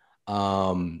know.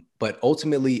 But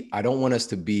ultimately, I don't want us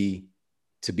to be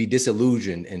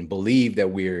disillusioned and believe that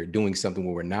we're doing something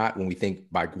when we're not, when we think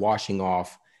by washing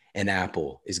off an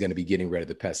apple is going to be getting rid of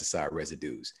the pesticide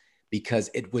residues,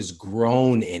 because it was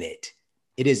grown in it.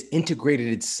 It has integrated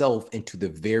itself into the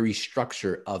very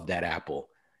structure of that apple,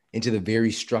 into the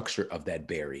very structure of that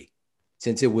berry,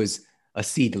 since it was a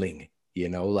seedling, you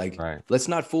know, like, Let's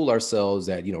not fool ourselves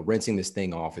that, you know, rinsing this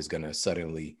thing off is going to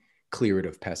suddenly clear it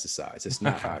of pesticides. It's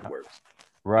not how it works.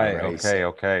 Right. Okay.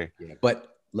 Okay. Yeah.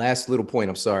 But last little point,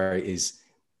 I'm sorry, is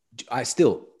I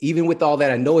still, even with all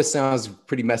that, I know it sounds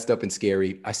pretty messed up and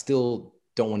scary. I still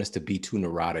don't want us to be too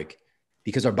neurotic,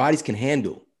 because our bodies can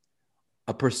handle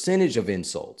a percentage of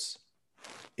insults.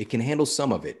 It can handle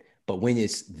some of it. But when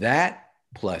it's that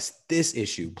plus this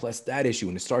issue, plus that issue,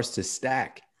 and it starts to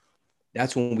stack,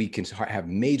 that's when we can have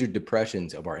major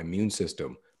depressions of our immune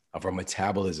system, of our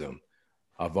metabolism,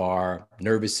 of our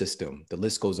nervous system. The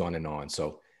list goes on and on.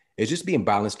 So it's just being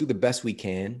balanced, do the best we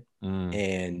can,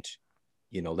 and,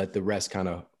 you know, let the rest kind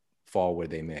of fall where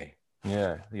they may.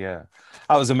 Yeah, yeah.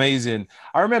 That was amazing.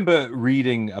 I remember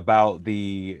reading about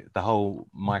the whole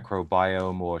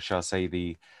microbiome, or shall I say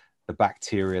the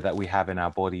bacteria that we have in our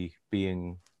body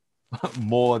being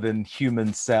more than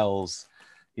human cells.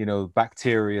 You know,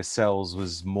 bacteria cells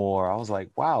was more. I was like,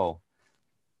 wow.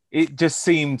 It just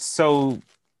seemed so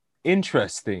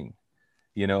interesting.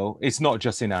 You know, it's not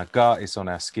just in our gut, it's on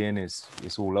our skin, it's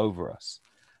all over us.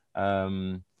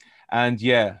 And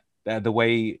yeah, the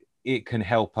way it can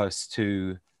help us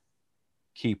to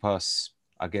keep us,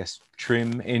 I guess,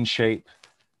 trim, in shape,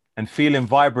 and feeling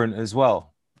vibrant as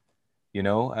well. You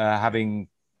know, having,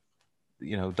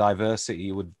 you know,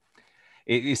 diversity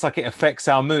it's like it affects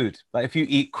our mood. Like if you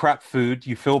eat crap food,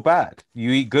 you feel bad. You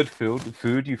eat good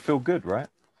food, you feel good, right?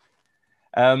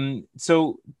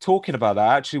 So talking about that,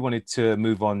 I actually wanted to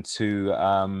move on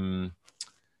to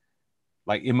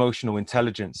like emotional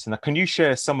intelligence. Now, can you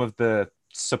share some of the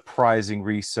surprising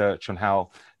research on how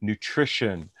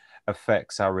nutrition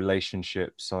affects our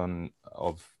relationships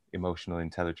of emotional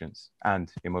intelligence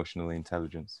and emotional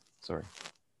intelligence? Sorry.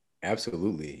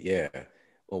 Absolutely. Yeah.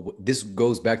 Well, this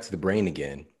goes back to the brain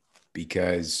again,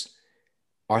 because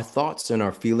our thoughts and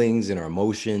our feelings and our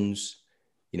emotions,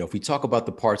 you know, if we talk about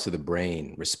the parts of the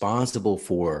brain responsible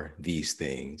for these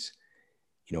things,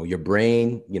 you know, your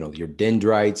brain, you know, your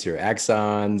dendrites, your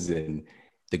axons, and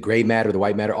the gray matter, the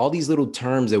white matter, all these little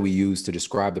terms that we use to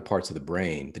describe the parts of the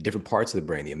brain, the different parts of the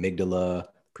brain, the amygdala,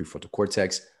 prefrontal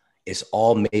cortex, it's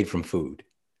all made from food.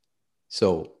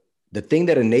 So the thing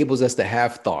that enables us to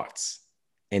have thoughts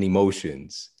and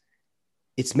emotions,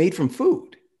 it's made from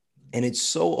food. And it's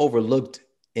so overlooked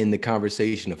in the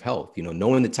conversation of health, you know,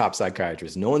 knowing the top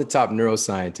psychiatrists, knowing the top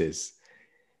neuroscientists,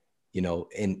 you know,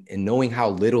 and knowing how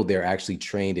little they're actually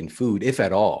trained in food, if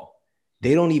at all.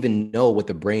 They don't even know what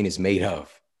the brain is made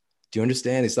of. Do you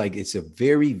understand? It's like, it's a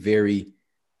very, very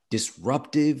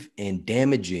disruptive and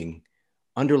damaging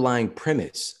underlying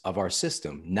premise of our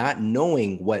system, not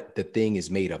knowing what the thing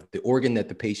is made of, the organ that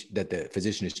the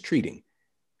physician is treating,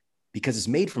 because it's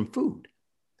made from food.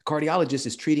 The cardiologist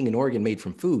is treating an organ made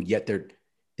from food, yet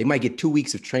they might get 2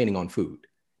 weeks of training on food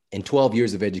and 12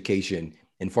 years of education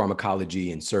in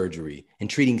pharmacology and surgery and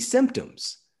treating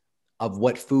symptoms of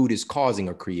what food is causing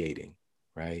or creating,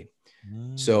 right?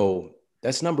 So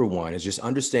that's number one, is just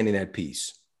understanding that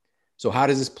piece. So how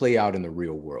does this play out in the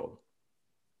real world?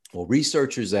 Well,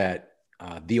 researchers at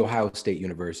The Ohio State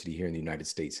University here in the United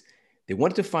States, they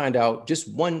wanted to find out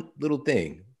just one little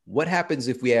thing. What happens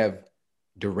if we have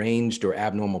deranged or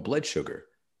abnormal blood sugar?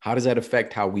 How does that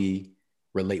affect how we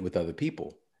relate with other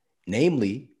people?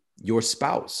 Namely, your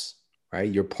spouse,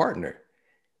 right? Your partner.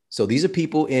 So these are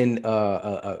people in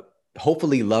a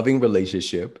hopefully loving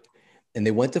relationship, and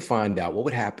they want to find out what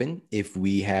would happen if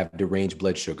we have deranged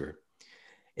blood sugar.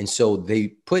 And so they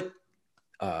put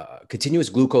continuous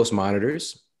glucose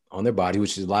monitors on their body,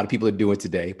 which is a lot of people are doing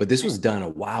today, but this was done a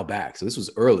while back. So this was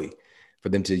early for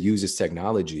them to use this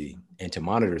technology and to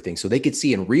monitor things. So they could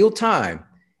see in real time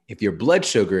if your blood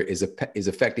sugar is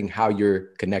affecting how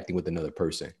you're connecting with another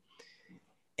person.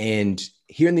 And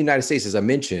here in the United States, as I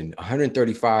mentioned,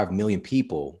 135 million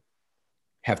people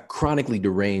have chronically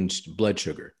deranged blood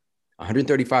sugar.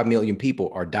 135 million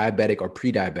people are diabetic or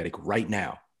pre-diabetic right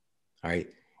now. All right.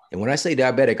 And when I say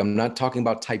diabetic, I'm not talking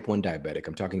about type 1 diabetic.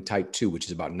 I'm talking type 2, which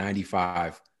is about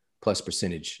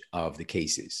 95+% of the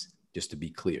cases, just to be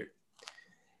clear.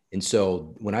 And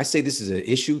so when I say this is an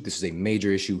issue, this is a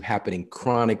major issue happening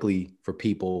chronically for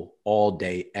people all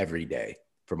day, every day.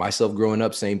 For myself growing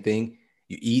up, same thing.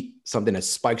 You eat something that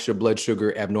spikes your blood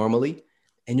sugar abnormally,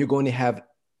 and you're going to have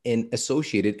an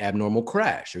associated abnormal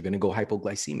crash. You're going to go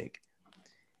hypoglycemic.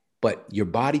 But your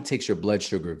body takes your blood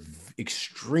sugar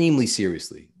extremely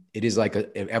seriously. It is like an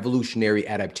evolutionary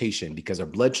adaptation, because our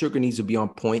blood sugar needs to be on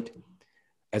point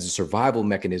as a survival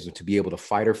mechanism to be able to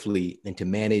fight or flee and to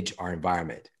manage our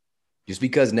environment. Just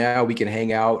because now we can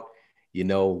hang out,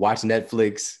 watch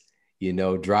Netflix,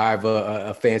 drive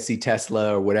a fancy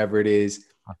Tesla or whatever it is,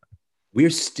 we're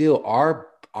still our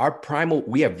primal,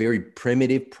 we have very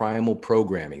primitive primal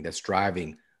programming that's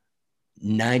driving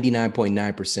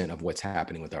 99.9% of what's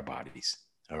happening with our bodies.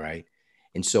 All right.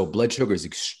 And so blood sugar is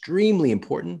extremely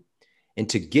important. And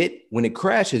when it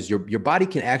crashes, your body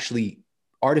can actually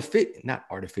not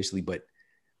artificially, but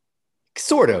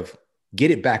sort of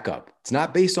get it back up. It's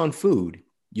not based on food.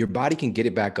 Your body can get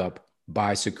it back up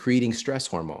by secreting stress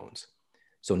hormones.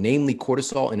 So namely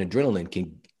cortisol and adrenaline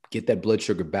can get that blood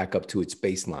sugar back up to its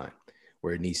baseline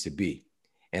where it needs to be.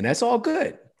 And that's all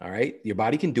good. All right. Your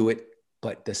body can do it.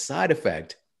 But the side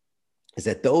effect is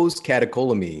that those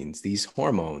catecholamines, these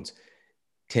hormones,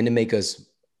 tend to make us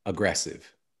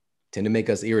aggressive, tend to make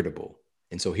us irritable.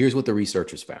 And so here's what the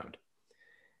researchers found.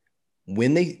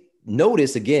 When they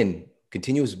noticed, again,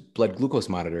 continuous blood glucose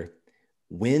monitor,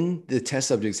 when the test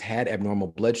subjects had abnormal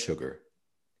blood sugar,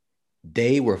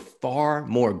 they were far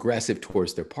more aggressive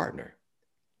towards their partner.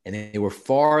 And they were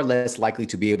far less likely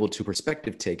to be able to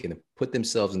perspective take and put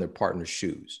themselves in their partner's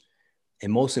shoes.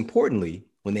 And most importantly,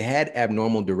 when they had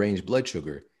abnormal deranged blood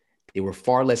sugar, they were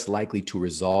far less likely to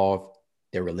resolve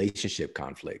their relationship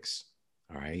conflicts.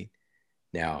 All right.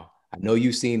 Now, I know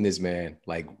you've seen this, man.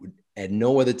 Like at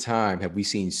no other time have we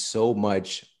seen so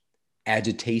much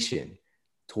agitation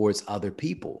towards other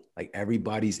people. Like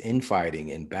everybody's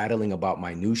infighting and battling about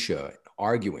minutia,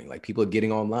 arguing. Like people are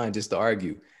getting online just to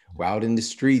argue. We're out in the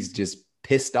streets just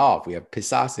pissed off. We have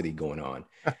pissosity going on.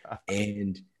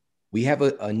 And we have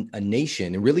a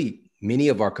nation, and really many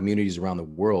of our communities around the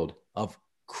world, of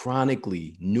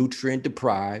chronically nutrient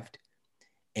deprived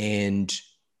and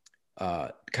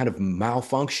kind of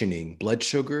malfunctioning blood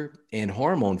sugar and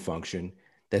hormone function.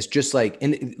 That's just like,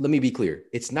 and let me be clear,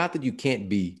 it's not that you can't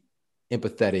be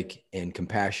empathetic and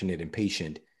compassionate and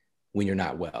patient when you're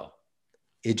not well.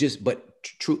 It just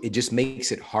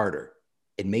makes it harder.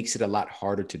 It makes it a lot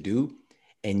harder to do.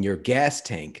 And your gas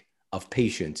tank of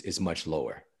patience is much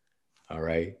lower. All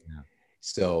right. Yeah.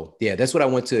 So yeah, that's what I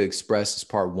want to express as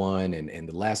part one. And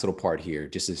the last little part here,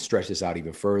 just to stretch this out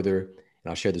even further. And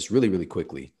I'll share this really, really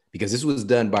quickly, because this was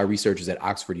done by researchers at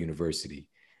Oxford University.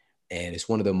 And it's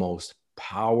one of the most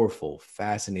powerful,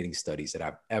 fascinating studies that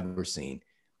I've ever seen.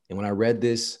 And when I read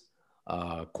this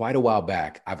quite a while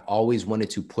back, I've always wanted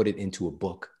to put it into a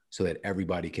book so that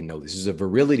everybody can know this. There's a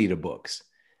virility to books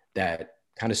that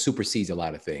kind of supersedes a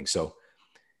lot of things. So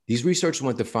these researchers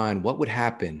want to find what would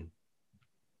happen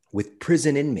with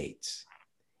prison inmates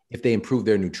if they improve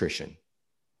their nutrition.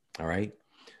 All right.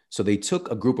 So they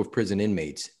took a group of prison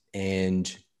inmates,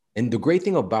 and the great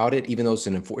thing about it, even though it's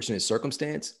an unfortunate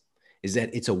circumstance, is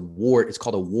that it's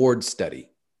called a ward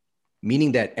study,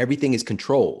 meaning that everything is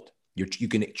controlled. You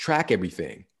can track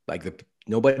everything. Like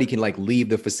nobody can like leave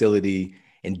the facility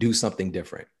and do something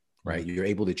different, right? You're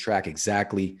able to track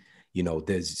exactly,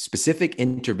 the specific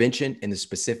intervention and the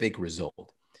specific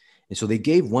result. And so they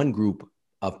gave one group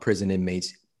of prison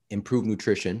inmates improved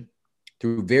nutrition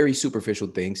through very superficial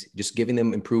things, just giving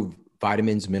them improved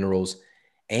vitamins, minerals,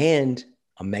 and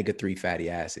omega-3 fatty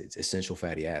acids, essential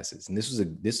fatty acids. And this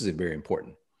is a very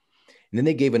important. And then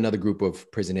they gave another group of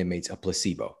prison inmates a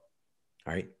placebo.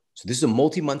 All right. So this is a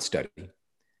multi-month study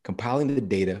compiling the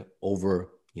data over,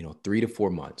 3 to 4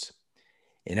 months.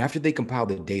 And after they compiled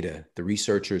the data, the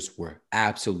researchers were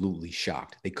absolutely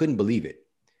shocked. They couldn't believe it.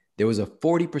 There was a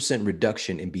 40%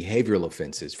 reduction in behavioral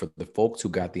offenses for the folks who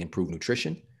got the improved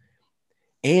nutrition.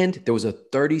 And there was a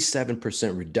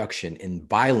 37% reduction in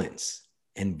violence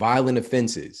and violent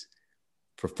offenses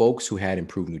for folks who had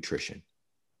improved nutrition.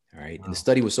 All right. Wow. And the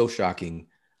study was so shocking.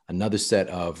 Another set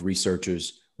of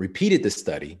researchers repeated the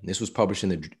study. This was published in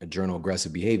the journal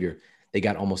Aggressive Behavior. They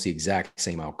got almost the exact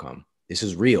same outcome. This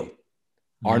is real.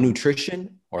 Our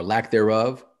nutrition or lack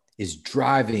thereof is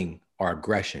driving our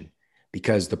aggression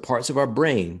because the parts of our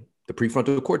brain, the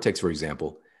prefrontal cortex, for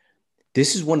example,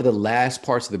 this is one of the last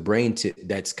parts of the brain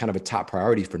that's kind of a top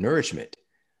priority for nourishment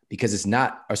because it's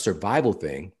not a survival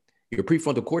thing. Your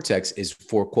prefrontal cortex is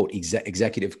for, quote,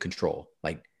 executive control,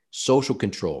 like social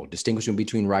control, distinguishing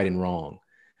between right and wrong,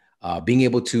 being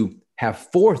able to have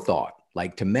forethought,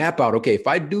 like to map out, okay, if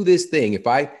I do this thing, if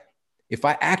I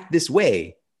act this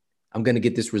way, I'm going to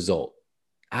get this result.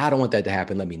 I don't want that to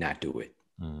happen. Let me not do it.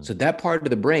 So that part of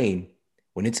the brain,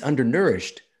 when it's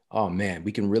undernourished, oh man,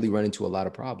 we can really run into a lot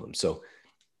of problems. So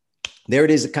there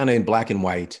it is, kind of in black and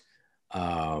white,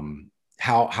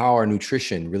 how our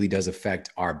nutrition really does affect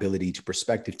our ability to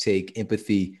perspective take,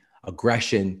 empathy,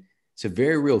 aggression. It's a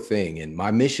very real thing. And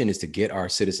my mission is to get our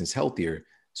citizens healthier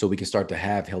so we can start to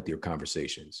have healthier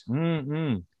conversations.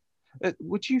 Mm-hmm.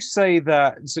 Would you say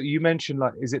that, so you mentioned,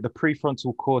 like, is it the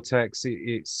prefrontal cortex?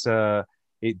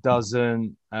 It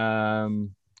doesn't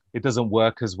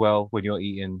work as well when you're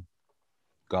eating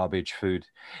garbage food.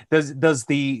 Does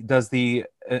the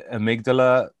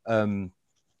amygdala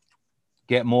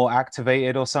get more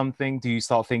activated or something? Do you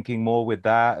start thinking more with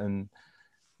that? And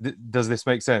does this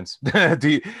make sense? Do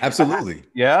you? Absolutely.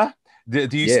 Yeah. Do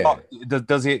you Yeah. start?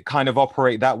 Does it kind of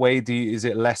operate that way? Is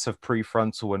it less of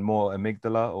prefrontal and more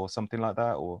amygdala or something like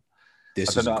that? Or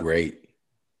this is great.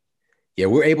 Yeah,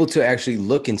 we're able to actually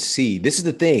look and see. This is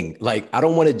the thing. Like, I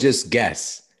don't want to just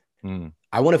guess.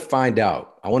 I want to find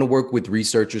out. I want to work with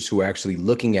researchers who are actually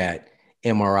looking at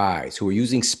MRIs, who are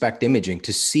using SPECT imaging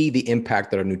to see the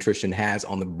impact that our nutrition has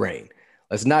on the brain.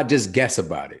 Let's not just guess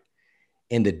about it.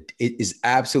 And it is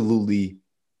absolutely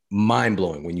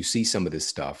mind-blowing when you see some of this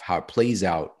stuff, how it plays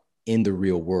out in the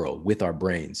real world with our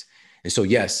brains. And so,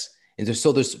 yes. And there's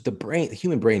the brain, the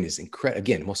human brain is incredible.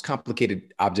 Again, most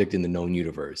complicated object in the known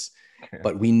universe.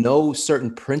 But we know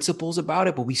certain principles about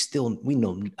it, but we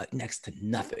know next to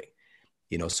nothing,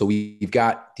 so we've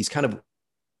got these kind of,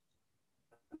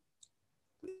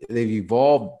 they've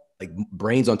evolved like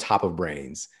brains on top of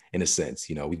brains in a sense.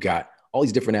 We've got all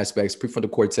these different aspects: prefrontal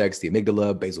cortex, the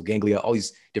amygdala, basal ganglia, all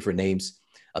these different names.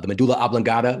 The medulla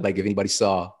oblongata, like if anybody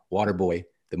saw Waterboy,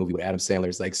 the movie with Adam Sandler,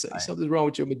 it's like something's wrong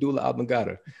with your medulla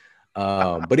oblongata.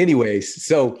 But anyways,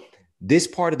 so this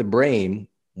part of the brain,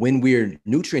 when we're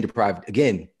nutrient deprived,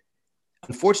 again,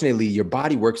 unfortunately, your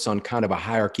body works on kind of a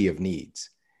hierarchy of needs.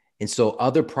 And so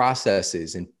other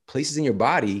processes and places in your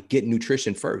body get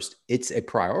nutrition first. It's a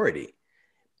priority.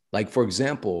 Like, for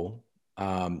example,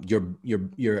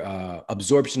 your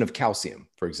absorption of calcium,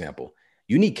 for example.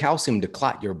 You need calcium to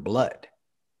clot your blood.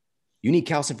 You need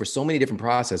calcium for so many different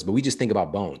processes, but we just think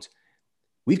about bones.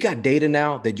 We've got data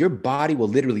now that your body will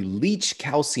literally leach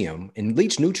calcium and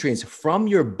leach nutrients from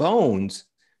your bones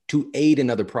to aid in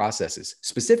other processes,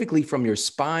 specifically from your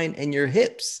spine and your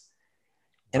hips.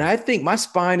 And I think my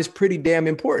spine is pretty damn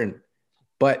important,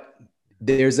 but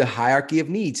there's a hierarchy of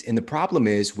needs. And the problem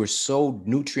is we're so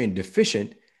nutrient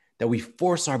deficient that we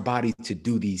force our body to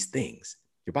do these things.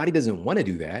 Your body doesn't want to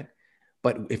do that.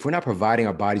 But if we're not providing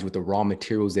our bodies with the raw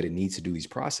materials that it needs to do these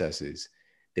processes,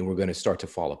 then we're going to start to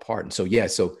fall apart. And so,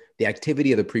 so the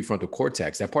activity of the prefrontal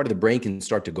cortex, that part of the brain can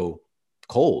start to go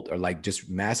cold or like just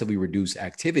massively reduce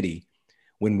activity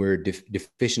when we're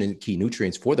deficient in key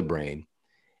nutrients for the brain.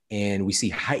 And we see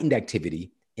heightened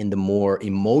activity in the more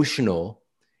emotional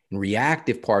and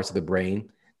reactive parts of the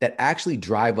brain that actually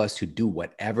drive us to do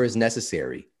whatever is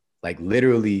necessary. Like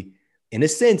literally, in a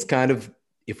sense, kind of,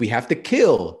 if we have to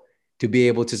kill to be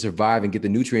able to survive and get the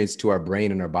nutrients to our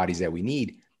brain and our bodies that we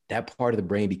need, that part of the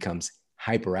brain becomes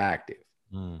hyperactive,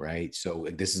 right? So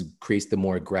creates the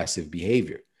more aggressive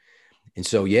behavior. And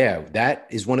so, yeah, that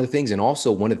is one of the things. And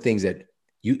also one of the things that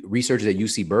researchers at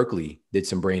UC Berkeley did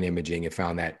some brain imaging and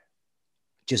found that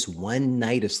just one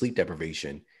night of sleep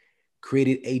deprivation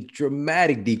created a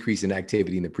dramatic decrease in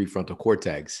activity in the prefrontal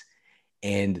cortex.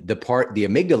 And the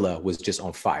amygdala was just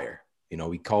on fire. You know,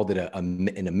 we called it an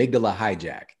amygdala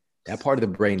hijack. That part of the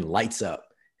brain lights up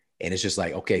and it's just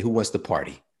like, okay, who wants to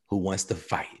party? Who wants to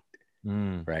fight?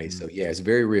 Right. So yeah, it's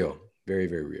very real. Very,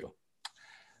 very real.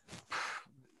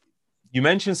 You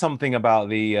mentioned something about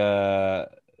the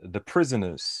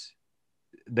prisoners.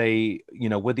 They, you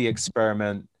know, with the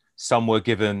experiment, some were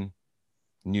given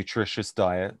nutritious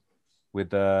diet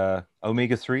with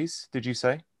omega-3s, did you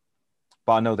say?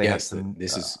 But I know they had some.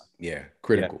 This is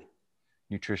critical. Yeah,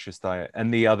 nutritious diet,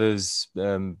 and the others,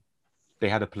 they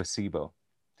had a placebo.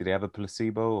 Did they have a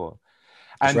placebo? Or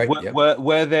That's and right.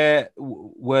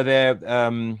 were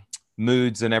their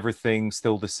moods and everything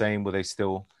still the same? Were they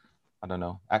still, I don't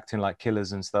know, acting like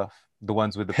killers and stuff? The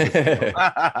ones with the placebo.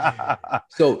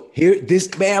 So here,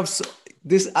 this man,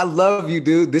 I love you,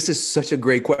 dude. This is such a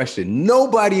great question.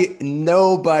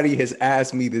 Nobody has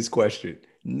asked me this question.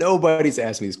 Nobody's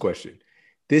asked me this question.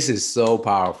 This is so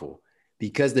powerful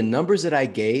because the numbers that I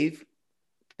gave,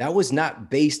 that was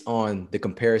not based on the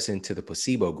comparison to the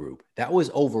placebo group. That was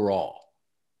overall,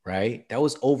 right? That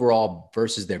was overall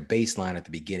versus their baseline at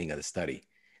the beginning of the study.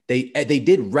 They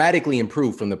did radically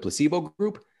improve from the placebo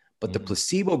group, but the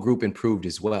placebo group improved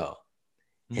as well.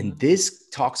 And this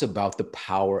talks about the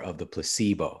power of the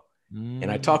placebo.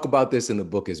 And I talk about this in the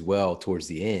book as well towards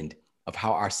the end of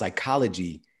how our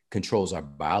psychology controls our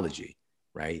biology,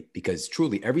 right? Because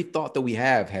truly every thought that we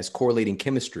have has correlating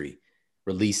chemistry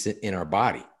released in our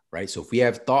body, right? So if we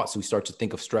have thoughts, we start to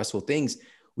think of stressful things,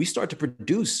 we start to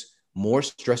produce more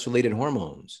stress-related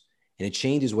hormones. And it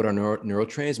changes what our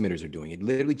neurotransmitters are doing. It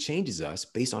literally changes us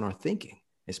based on our thinking.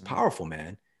 It's powerful,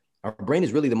 man. Our brain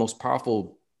is really the most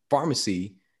powerful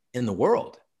pharmacy in the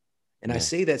world. And I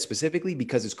say that specifically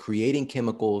because it's creating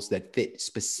chemicals that fit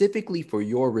specifically for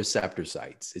your receptor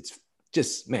sites. It's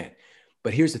just, man.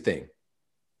 But here's the thing.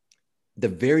 The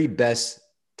very best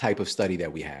type of study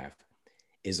that we have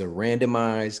is a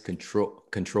randomized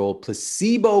controlled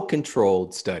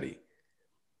placebo-controlled study.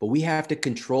 But we have to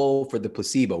control for the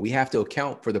placebo. We have to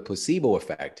account for the placebo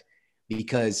effect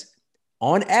because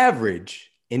on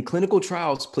average, in clinical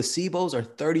trials, placebos are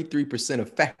 33%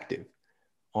 effective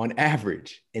on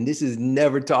average. And this is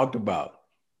never talked about.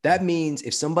 That means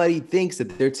if somebody thinks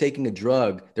that they're taking a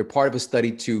drug, they're part of a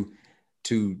study to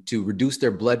reduce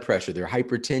their blood pressure, their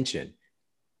hypertension,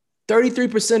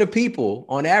 33% of people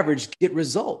on average get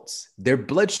results. Their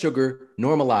blood sugar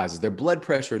normalizes, their blood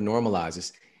pressure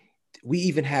normalizes. We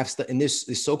even have and this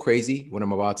is so crazy what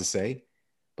I'm about to say,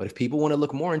 but if people want to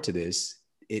look more into this,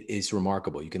 it is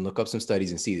remarkable. You can look up some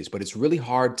studies and see this, but it's really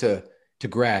hard to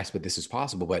grasp that this is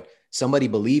possible. But somebody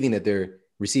believing that they're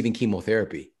receiving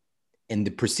chemotherapy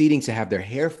and proceeding to have their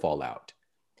hair fall out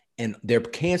and their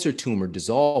cancer tumor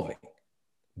dissolving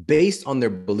based on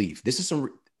their belief. This is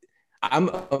I'm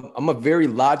a very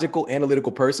logical,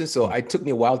 analytical person. So it took me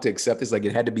a while to accept this. Like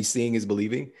it had to be seeing is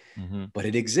believing, but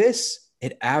it exists.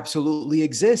 It absolutely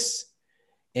exists.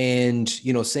 And,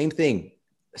 you know, same thing,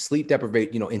 sleep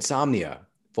deprivation, you know, insomnia,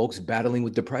 folks battling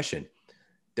with depression.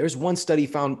 There's one study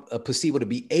found a placebo to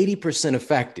be 80%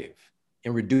 effective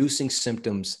in reducing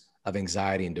symptoms of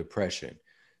anxiety and depression.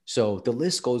 So the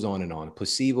list goes on and on.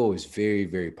 Placebo is very,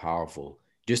 very powerful.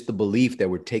 Just the belief that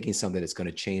we're taking something that's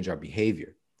going to change our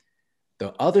behavior.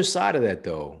 The other side of that,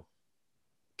 though,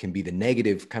 can be the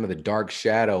negative, kind of the dark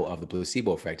shadow of the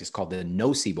placebo effect. It's called the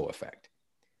nocebo effect.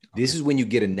 Okay. This is when you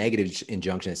get a negative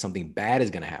injunction that something bad is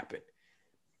going to happen.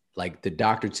 Like the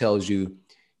doctor tells you,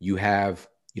 you have,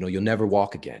 you know, you'll never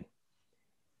walk again.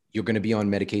 You're going to be on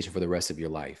medication for the rest of your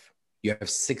life. You have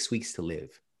 6 weeks to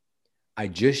live. I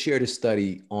just shared a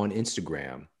study on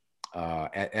Instagram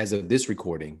as of this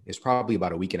recording. It's probably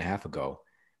about a week and a half ago,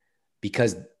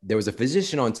 because there was a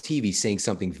physician on TV saying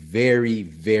something very,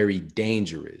 very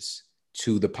dangerous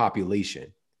to the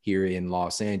population here in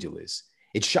Los Angeles.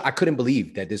 I couldn't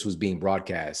believe that this was being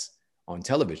broadcast on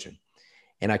television.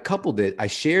 And I coupled it. I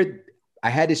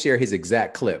had to share his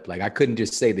exact clip. Like I couldn't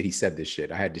just say that he said this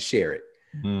shit. I had to share it.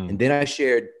 And then I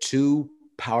shared 2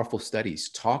 powerful studies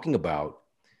talking about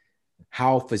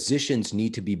how physicians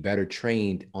need to be better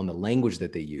trained on the language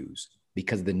that they use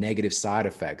because of the negative side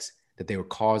effects that they were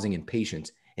causing in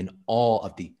patients, and all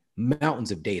of the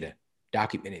mountains of data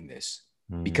documenting this.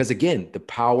 Because again, the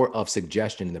power of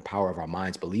suggestion and the power of our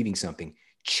minds believing something,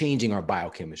 changing our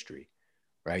biochemistry,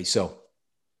 right? So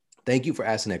Thank you for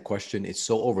asking that question. It's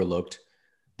so overlooked.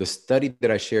 The study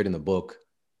that I shared in the book,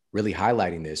 really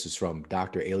highlighting this, is from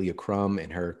Dr. Alia Crum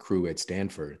and her crew at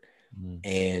Stanford. Mm.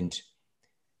 And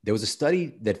there was a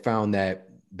study that found that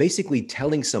basically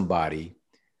telling somebody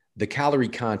the calorie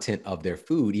content of their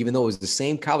food, even though it was the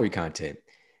same calorie content,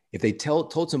 if they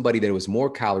told somebody that it was more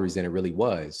calories than it really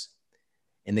was,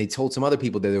 and they told some other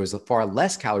people that there was far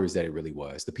less calories than it really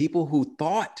was, the people who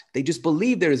thought, they just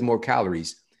believed there is more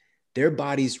calories, their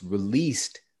bodies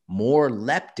released more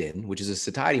leptin, which is a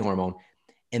satiety hormone,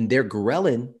 and their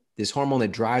ghrelin, this hormone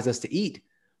that drives us to eat,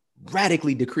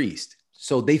 radically decreased.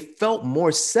 So they felt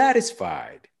more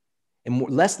satisfied and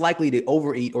less likely to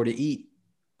overeat or to eat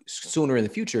sooner in the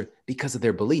future because of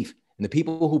their belief. And the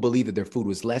people who believed that their food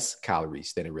was less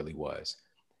calories than it really was,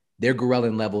 their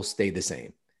ghrelin levels stayed the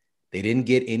same. They didn't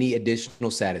get any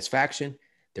additional satisfaction.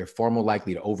 They're far more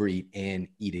likely to overeat and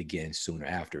eat again sooner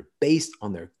after, based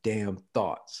on their damn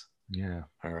thoughts. Yeah.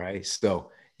 All right.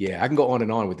 So yeah, I can go on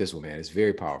and on with this one, man. It's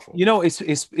very powerful. You know,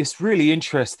 it's really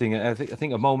interesting. I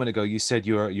think a moment ago you said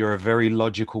you're a very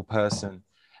logical person,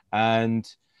 and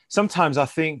sometimes I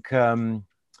think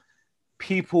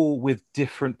people with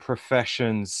different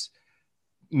professions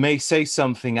may say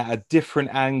something at a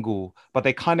different angle, but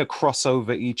they kind of cross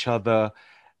over each other.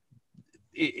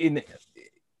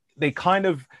 They kind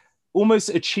of almost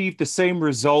achieve the same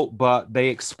result, but they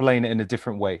explain it in a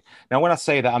different way. Now, when I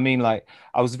say that, I mean, like,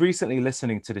 I was recently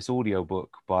listening to this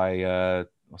audiobook by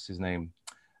what's his name?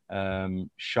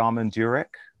 Shaman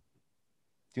Durek.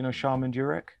 Do you know Shaman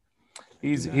Durek?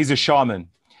 He's a shaman.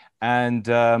 And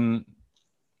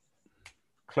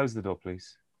close the door,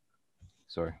 please.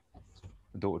 Sorry,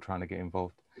 the daughter trying to get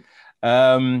involved.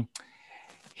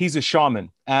 He's a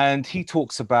shaman, and he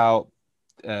talks about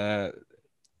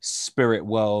spirit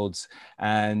worlds.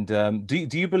 And do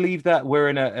you believe that we're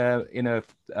in a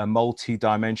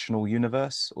multi-dimensional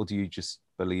universe, or do you just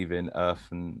believe in Earth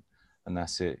and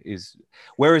that's it?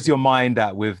 Where is your mind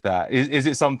at with that? Is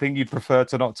it something you'd prefer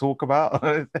to not talk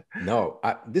about? No,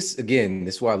 this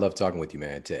is why I love talking with you,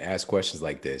 man, to ask questions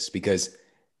like this, because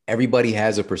everybody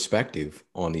has a perspective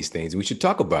on these things. We should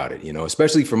talk about it,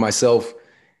 especially for myself.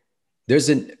 There's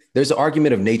an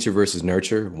argument of nature versus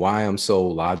nurture, why I'm so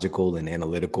logical and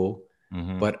analytical,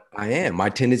 but my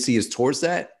tendency is towards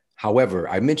that. However,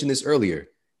 I mentioned this earlier,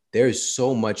 there is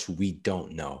so much we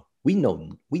don't know. We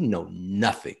know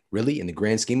nothing really in the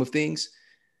grand scheme of things.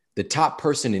 The top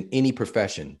person in any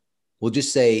profession will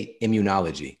just say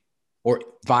immunology or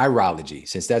virology,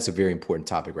 since that's a very important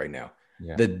topic right now.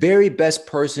 Yeah. The very best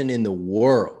person in the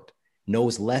world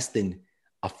knows less than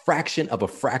a fraction of a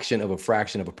fraction of a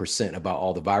fraction of a percent about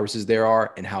all the viruses there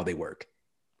are and how they work.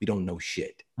 We don't know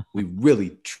shit. We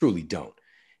really, truly don't.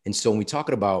 And so when we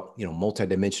talk about,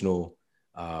 multidimensional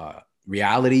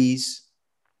realities,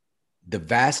 the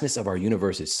vastness of our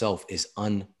universe itself is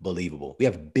unbelievable. We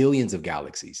have billions of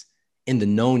galaxies in the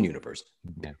known universe.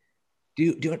 Yeah.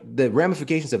 The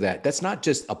ramifications of that, that's not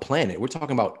just a planet. We're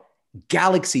talking about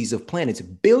galaxies of planets,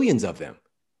 billions of them.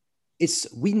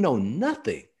 We know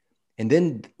nothing. And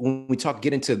then when we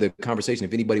get into the conversation,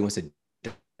 if anybody wants to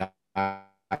dive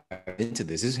into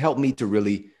this has helped me to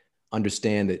really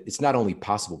understand that it's not only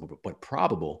possible, but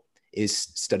probable, is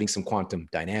studying some quantum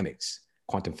dynamics,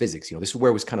 quantum physics. This is where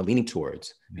it was kind of leaning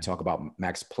towards. Yeah. We talk about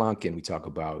Max Planck and we talk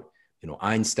about,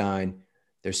 Einstein.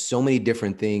 There's so many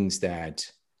different things that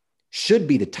should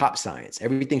be the top science.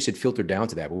 Everything should filter down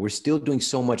to that, but we're still doing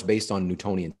so much based on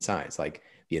Newtonian science, like,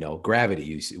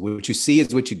 gravity. What you see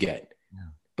is what you get. Yeah.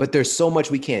 But there's so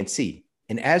much we can't see.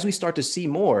 And as we start to see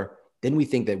more, then we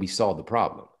think that we solved the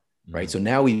problem, right? So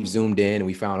now we've zoomed in and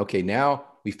we found, okay, now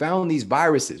we found these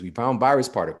viruses, we found virus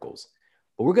particles,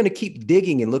 but we're going to keep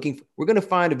digging and looking. We're going to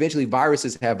find eventually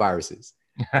viruses have viruses,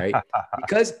 right?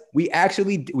 Because we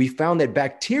found that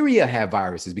bacteria have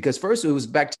viruses, because first it was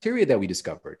bacteria that we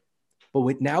discovered.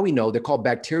 But now we know they're called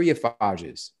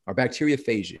bacteriophages or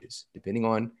bacteriophages, depending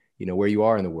on, where you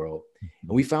are in the world.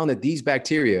 And we found that these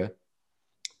bacteria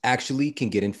actually can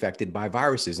get infected by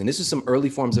viruses. And this is some early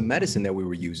forms of medicine that we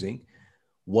were using,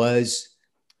 was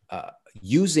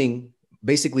using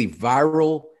basically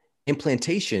viral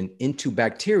implantation into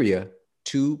bacteria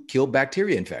to kill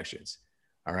bacteria infections.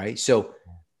 All right. So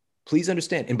please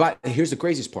understand. And here's the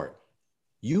craziest part.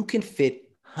 You can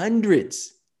fit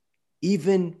hundreds,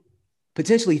 even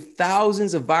potentially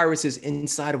thousands of viruses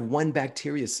inside of one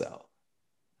bacteria cell.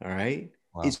 All right.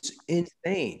 Wow. It's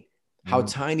insane how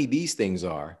tiny these things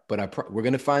are, but we're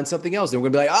going to find something else. And we're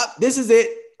going to be like, this is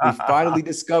it. We finally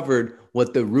discovered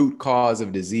what the root cause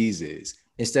of disease is.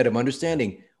 Instead of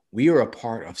understanding we are a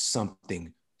part of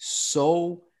something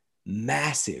so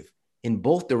massive in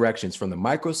both directions, from the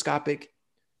microscopic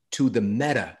to the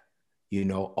meta,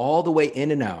 all the way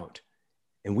in and out.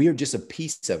 And we are just a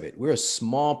piece of it. We're a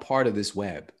small part of this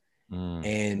web.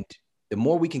 And the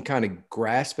more we can kind of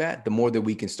grasp at, the more that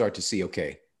we can start to see,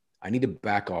 okay, I need to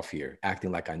back off here,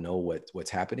 acting like I know what's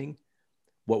happening.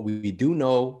 What we do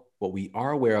know, what we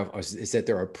are aware of is that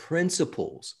there are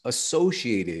principles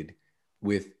associated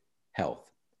with health,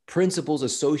 principles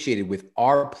associated with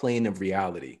our plane of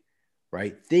reality,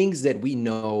 right? Things that we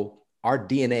know our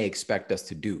DNA expect us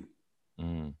to do,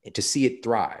 and to see it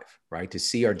thrive, right? To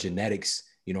see our genetics,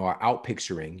 our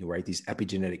outpicturing, right? These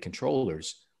epigenetic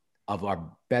controllers of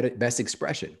our best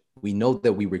expression. We know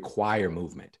that we require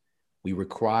movement. We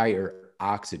require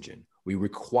oxygen. We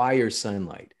require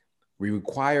sunlight. We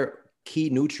require key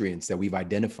nutrients that we've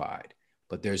identified.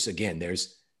 But there's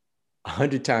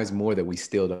 100 times more that we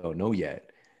still don't know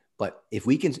yet. But if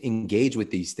we can engage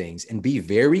with these things and be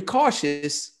very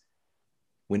cautious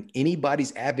when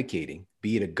anybody's advocating,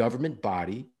 be it a government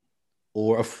body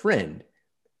or a friend,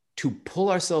 to pull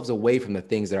ourselves away from the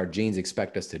things that our genes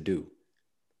expect us to do,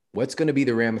 what's going to be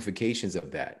the ramifications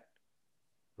of that?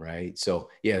 Right. So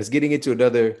yeah, it's getting into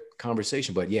another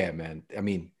conversation, but yeah, man, I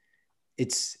mean,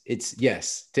 it's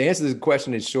yes. To answer the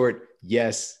question in short,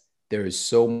 yes, there is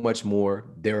so much more.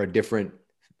 There are different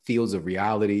fields of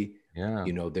reality. Yeah.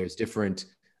 There's different,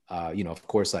 of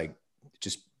course, like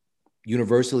just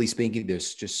universally speaking,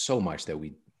 there's just so much that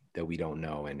we don't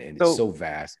know. And it's so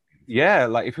vast. Yeah.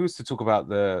 Like if we was to talk about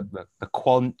the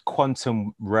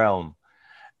quantum realm,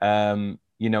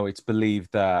 it's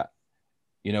believed that,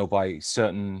 by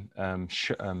certain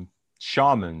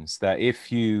shamans, that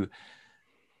if you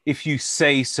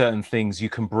say certain things, you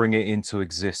can bring it into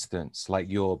existence. Like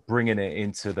you're bringing it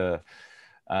into the,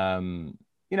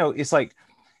 it's like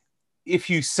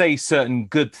if you say certain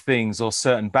good things or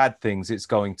certain bad things, it's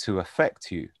going to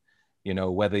affect you,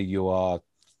 whether you are,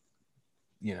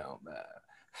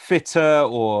 fitter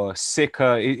or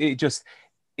sicker.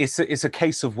 It's a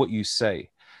case of what you say.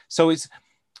 So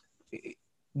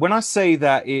when I say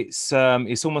that, it's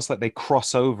almost like they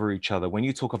cross over each other. When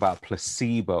you talk about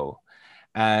placebo,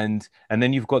 and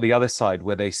then you've got the other side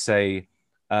where they say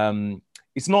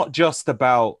it's not just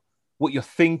about what you're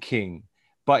thinking,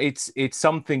 but it's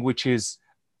something which is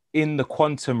in the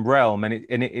quantum realm,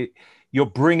 and you're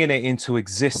bringing it into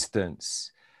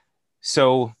existence.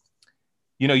 So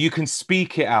you can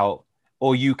speak it out,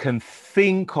 or you can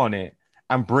think on it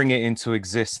and bring it into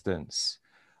existence.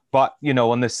 But,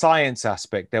 on the science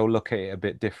aspect, they'll look at it a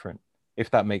bit different,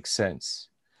 if that makes sense.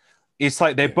 It's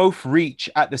like they both reach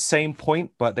at the same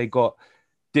point, but they got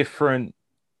different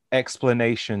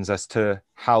explanations as to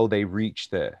how they reach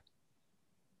there,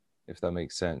 if that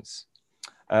makes sense.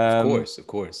 Of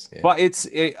course. Yeah. But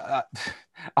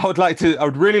I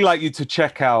would really like you to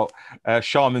check out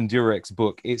Shaman Durek's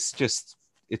book. It's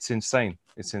insane.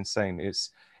 It's insane.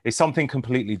 It's something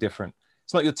completely different.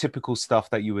 It's not your typical stuff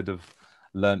that you would have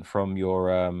learned from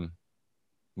your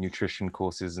nutrition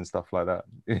courses and stuff like that.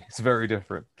 It's very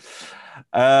different.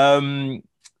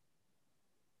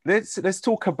 Let's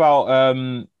talk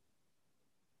about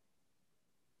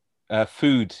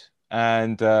food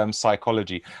and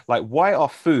psychology. Like, why are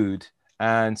food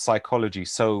and psychology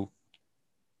so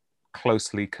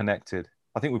closely connected?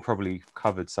 I think we probably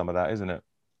covered some of that, isn't it?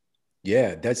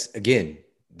 Yeah, this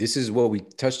is what we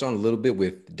touched on a little bit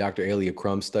with Dr. Elia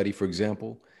Crumb's study, for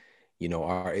example.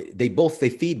 They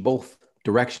feed both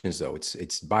directions, though.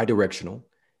 It's bi-directional.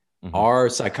 Mm-hmm. Our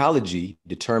psychology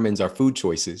determines our food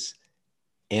choices,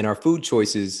 and our food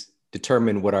choices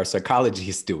determine what our psychology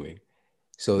is doing.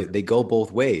 So they go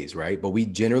both ways, right? But we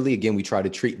generally, again, we try to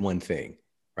treat one thing,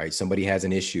 right? Somebody has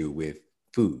an issue with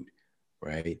food,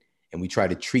 right? And we try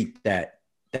to treat that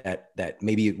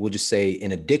maybe we'll just say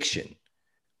an addiction.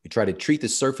 We try to treat the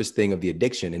surface thing of the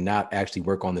addiction and not actually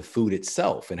work on the food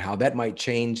itself and how that might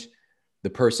change the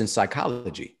person's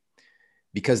psychology.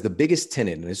 Because the biggest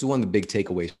tenet, and this is one of the big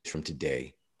takeaways from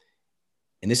today,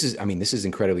 and this is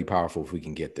incredibly powerful if we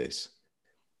can get this.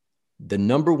 The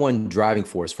number one driving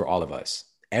force for all of us,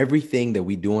 everything that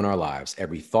we do in our lives,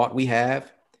 every thought we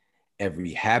have,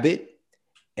 every habit,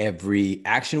 every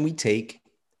action we take,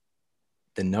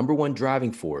 the number one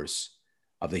driving force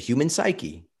of the human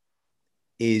psyche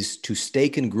is to stay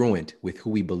congruent with who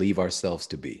we believe ourselves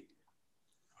to be.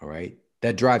 All right.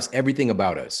 That drives everything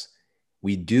about us.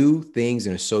 We do things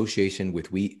in association with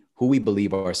who we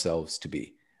believe ourselves to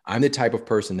be. I'm the type of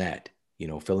person that,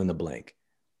 fill in the blank.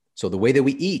 So the way that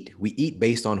we eat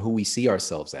based on who we see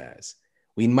ourselves as.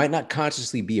 We might not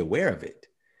consciously be aware of it.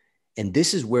 And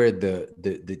this is where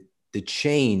the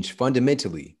change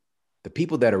fundamentally, the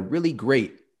people that are really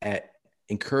great at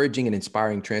encouraging and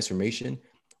inspiring transformation,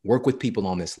 work with people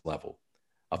on this level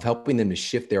of helping them to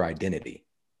shift their identity,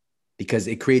 because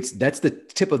that's the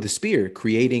tip of the spear,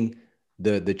 creating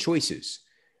the choices.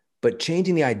 But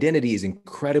changing the identity is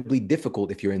incredibly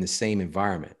difficult if you're in the same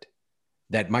environment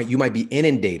you might be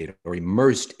inundated or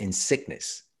immersed in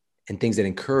sickness and things that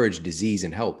encourage disease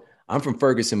and health. I'm from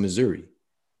Ferguson, Missouri.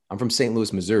 I'm from St.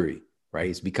 Louis, Missouri, right?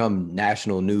 It's become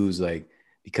national news, like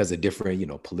because of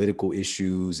different, political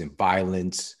issues and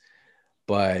violence.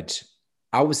 But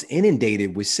I was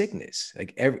inundated with sickness.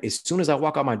 Like as soon as I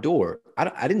walk out my door,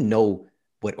 I didn't know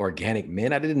what organic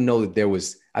meant. I didn't know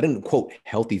that I didn't quote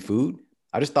healthy food.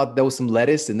 I just thought there was some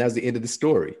lettuce and that was the end of the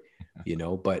story,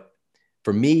 but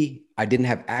for me, I didn't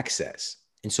have access.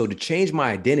 And so to change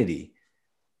my identity,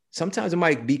 sometimes it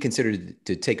might be considered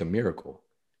to take a miracle,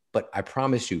 but I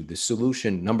promise you the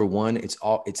solution, number one, it's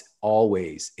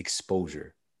always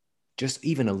exposure. Just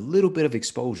even a little bit of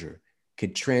exposure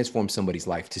could transform somebody's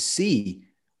life to see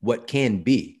what can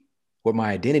be, what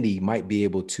my identity might be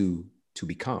able to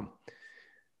become.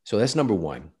 So that's number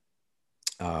one.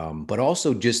 But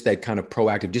also just that kind of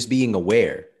proactive, just being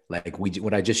aware, like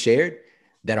what I just shared,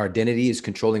 that our identity is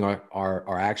controlling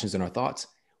our actions and our thoughts.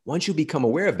 Once you become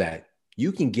aware of that,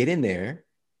 you can get in there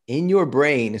in your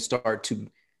brain and start to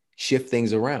shift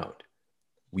things around.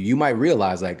 You might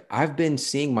realize, like, I've been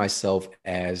seeing myself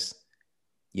as,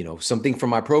 something from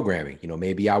my programming.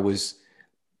 Maybe I was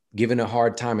given a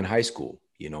hard time in high school.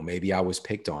 Maybe I was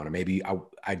picked on, or maybe I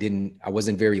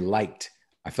wasn't very liked.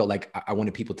 I felt like I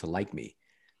wanted people to like me.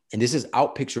 And this has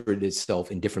outpictured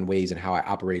itself in different ways in how I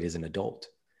operate as an adult,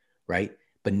 right?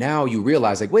 But now you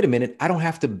realize, like, wait a minute, I don't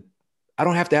have to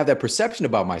have that perception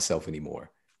about myself anymore.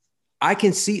 I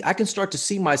can start to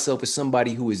see myself as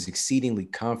somebody who is exceedingly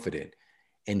confident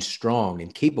and strong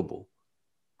and capable,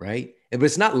 right? But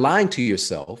it's not lying to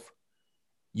yourself.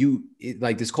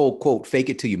 Like this whole quote, fake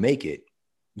it till you make it.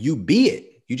 You be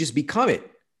it. You just become it.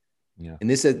 Yeah. And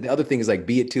the other thing is like,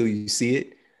 be it till you see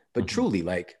it. But truly,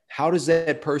 like, how does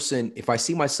that person, if I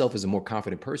see myself as a more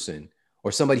confident person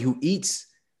or somebody who eats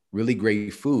really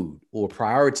great food or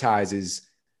prioritizes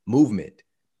movement,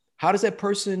 how does that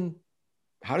person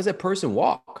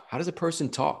walk? How does a person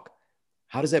talk?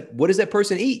 What does that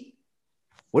person eat?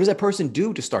 What does that person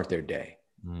do to start their day?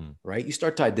 Right? You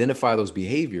start to identify those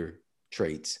behavior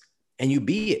traits and you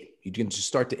be it. You can just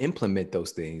start to implement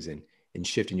those things and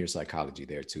shift in your psychology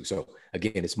there too. So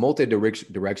again, it's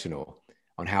multi-directional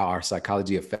on how our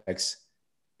psychology affects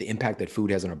the impact that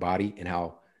food has on our body, and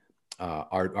how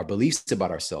our beliefs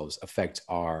about ourselves affect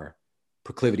our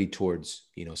proclivity towards,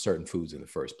 certain foods in the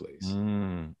first place.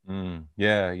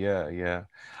 Yeah.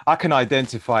 I can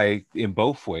identify in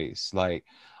both ways. Like,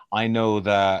 I know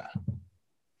that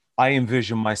I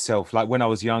envision myself, like when I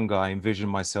was younger, I envisioned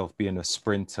myself being a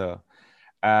sprinter.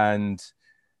 And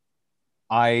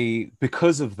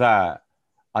because of that,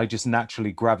 I just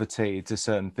naturally gravitated to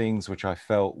certain things which I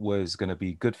felt was going to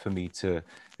be good for me to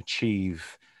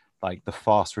achieve, like the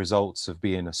fast results of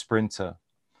being a sprinter.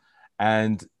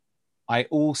 And I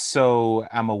also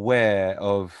am aware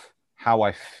of how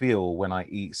I feel when I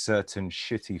eat certain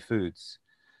shitty foods.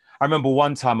 I remember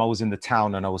one time I was in the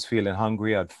town and I was feeling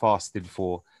hungry. I'd fasted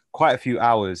for quite a few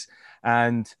hours.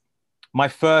 And my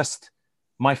first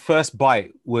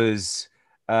bite was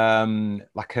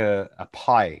like a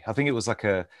pie. I think it was like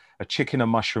a chicken and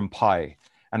mushroom pie.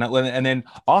 And then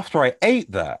after I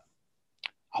ate that,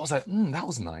 I was like, that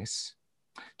was nice.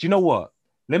 Do you know what?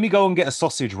 Let me go and get a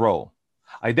sausage roll.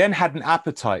 I then had an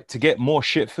appetite to get more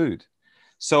shit food.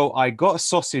 So I got a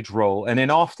sausage roll. And then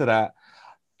after that,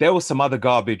 there was some other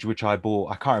garbage which I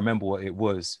bought. I can't remember what it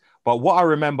was. But what I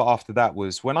remember after that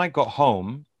was when I got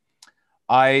home,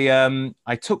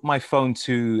 I took my phone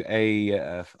to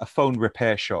a phone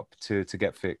repair shop to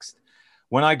get fixed.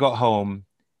 When I got home,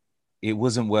 it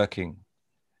wasn't working.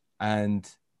 And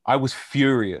I was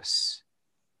furious.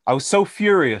 I was so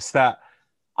furious that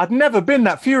I'd never been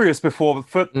that furious before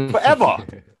forever.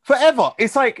 Forever.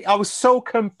 It's like I was so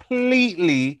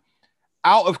completely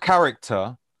out of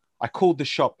character. I called the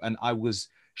shop and I was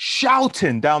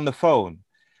shouting down the phone.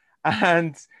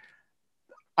 And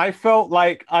I felt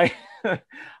like I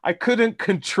couldn't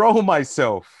control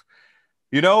myself,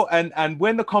 and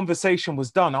when the conversation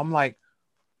was done, I'm like,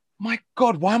 my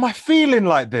God, why am I feeling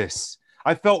like this?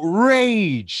 I felt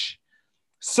rage,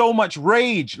 so much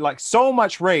rage.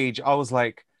 I was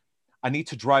like, I need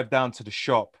to drive down to the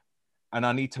shop and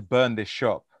I need to burn this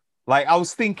shop. Like, I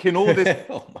was thinking all this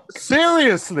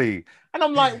seriously. And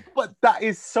I'm like, but that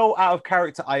is so out of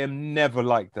character. I am never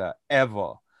like that,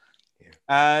 ever. Yeah.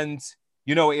 And,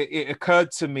 it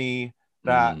occurred to me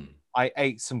that I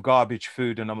ate some garbage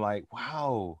food and I'm like,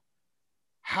 wow,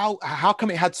 how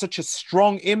come it had such a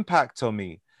strong impact on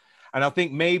me? And I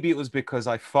think maybe it was because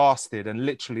I fasted and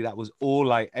literally that was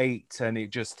all I ate, and it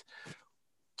just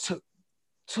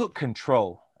took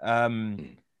control.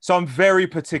 So I'm very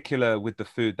particular with the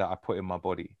food that I put in my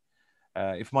body.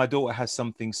 If my daughter has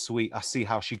something sweet, I see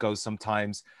how she goes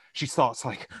sometimes. She starts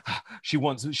like, she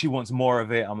wants more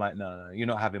of it. I'm like, no, you're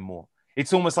not having more.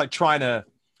 It's almost like trying to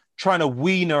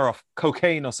wean her off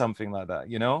cocaine or something like that,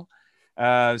 you know?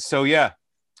 So yeah,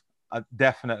 I'm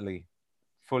definitely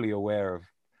fully aware of,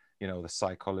 the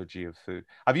psychology of food.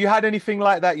 Have you had anything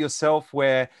like that yourself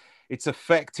where it's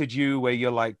affected you, where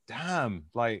you're like, damn,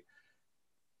 like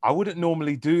I wouldn't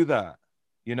normally do that,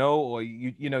 or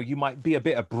you might be a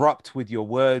bit abrupt with your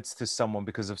words to someone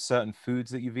because of certain foods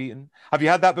that you've eaten? Have you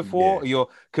had that before? Yeah. Or you're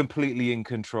completely in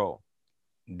control?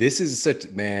 This is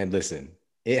man, listen,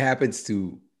 it happens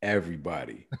to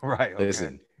everybody. Right. Okay.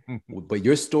 Listen, but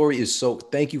your story is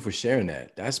thank you for sharing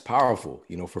that. That's powerful,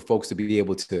 for folks to be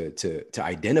able to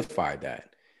identify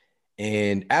that.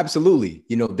 And absolutely,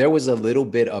 there was a little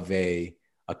bit of a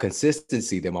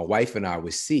consistency that my wife and I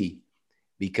would see,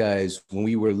 because when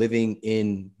we were living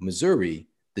in Missouri,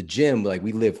 the gym, like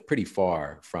we lived pretty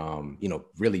far from,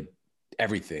 really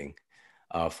everything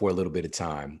for a little bit of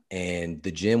time. And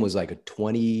the gym was like a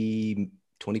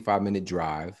 25-minute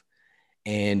drive.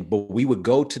 But we would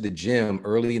go to the gym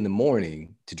early in the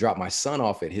morning to drop my son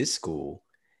off at his school.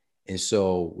 And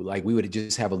so like we would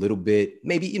just have a little bit,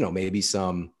 maybe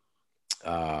some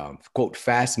quote,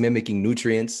 fast mimicking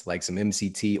nutrients, like some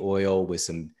MCT oil with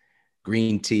some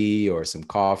green tea or some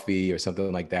coffee or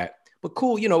something like that. But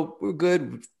cool, we're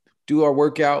good, do our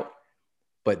workout.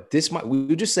 But we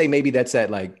would just say maybe that's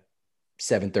at like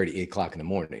 7:30, 8 o'clock in the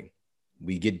morning.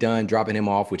 We get done dropping him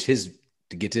off, to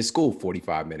get to his school,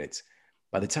 45 minutes.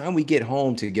 By the time we get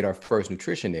home to get our first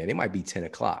nutrition in, it might be 10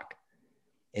 o'clock.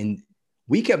 And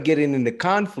we kept getting into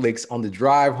conflicts on the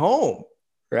drive home,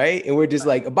 right? And we're just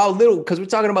like because we're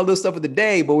talking about little stuff of the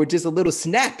day, but we're just a little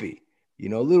snappy, a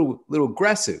little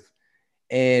aggressive.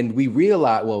 And we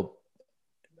realized, well,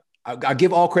 I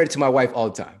give all credit to my wife all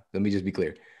the time. Let me just be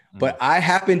clear. But I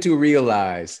happened to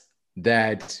realize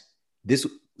that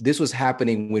this was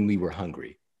happening when we were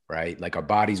hungry, right? Like our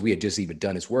bodies, we had just even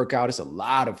done this workout. It's a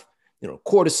lot of,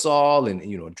 cortisol and,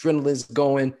 adrenaline's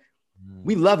going.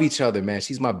 We love each other, man.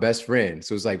 She's my best friend.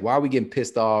 So it's like, why are we getting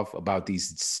pissed off about the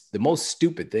most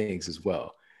stupid things as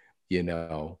well,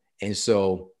 And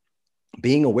so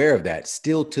being aware of that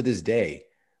still to this day,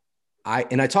 I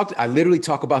literally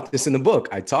talk about this in the book.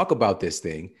 I talk about this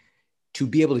thing to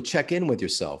be able to check in with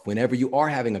yourself whenever you are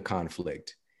having a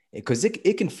conflict, because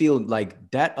it can feel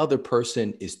like that other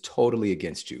person is totally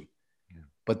against you. Yeah.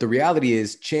 But the reality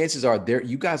is, chances are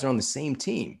you guys are on the same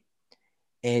team,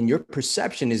 and your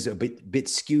perception is a bit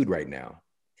skewed right now.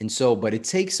 And so, but it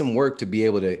takes some work to be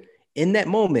able to, in that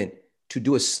moment, to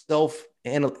do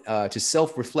to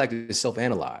self-reflect, to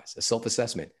self-analyze, a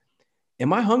self-assessment.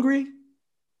 Am I hungry?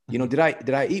 Did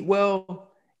I eat well?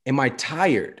 Am I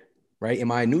tired? Right?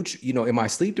 Am I am I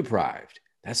sleep deprived?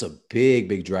 That's a big,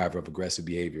 big driver of aggressive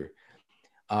behavior.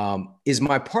 Is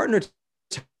my partner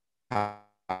are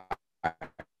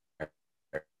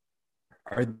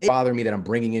they bothering me that I'm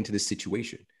bringing into this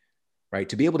situation, right?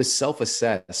 To be able to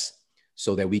self-assess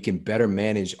so that we can better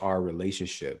manage our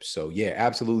relationship. So yeah,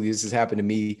 absolutely. This has happened to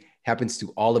me, happens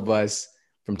to all of us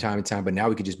from time to time, but now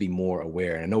we can just be more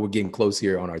aware. And I know we're getting close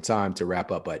here on our time to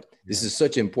wrap up, but this is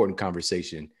such an important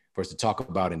conversation for us to talk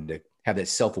about and to have that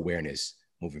self-awareness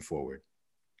moving forward.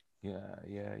 Yeah.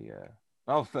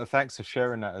 Oh, thanks for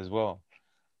sharing that as well.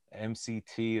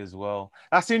 MCT as well.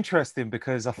 That's interesting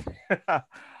because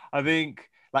I think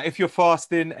like if you're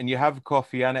fasting and you have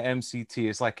coffee and an MCT,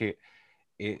 it's like it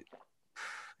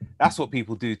that's what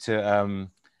people do to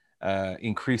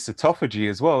increase autophagy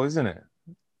as well, isn't it?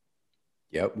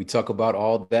 Yep, we talk about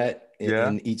all that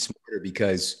in Eat Smarter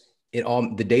because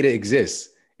the data exists.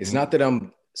 It's not that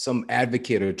I'm some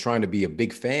advocate or trying to be a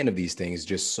big fan of these things. It's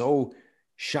just so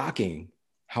shocking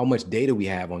how much data we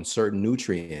have on certain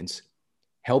nutrients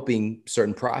helping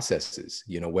certain processes,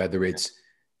 whether it's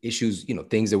issues,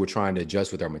 things that we're trying to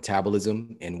adjust with our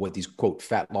metabolism and what these quote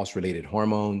fat loss related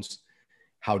hormones,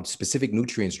 how specific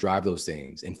nutrients drive those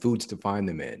things and foods to find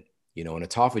them in, and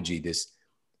autophagy, this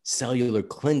cellular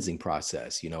cleansing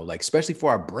process, like especially for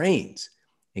our brains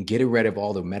and getting rid of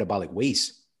all the metabolic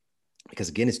waste, because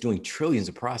again, it's doing trillions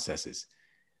of processes.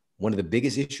 One of the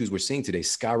biggest issues we're seeing today,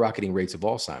 skyrocketing rates of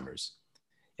Alzheimer's.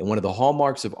 And one of the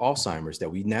hallmarks of Alzheimer's that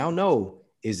we now know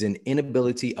is an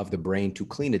inability of the brain to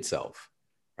clean itself,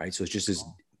 right? So it's just this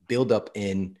buildup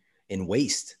in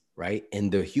waste, right?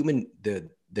 And the human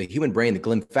brain, the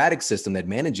lymphatic system that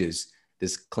manages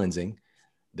this cleansing,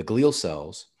 the glial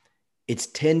cells, it's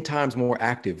 10 times more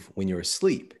active when you're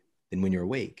asleep than when you're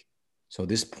awake. So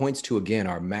this points to, again,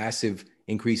 our massive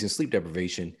increase in sleep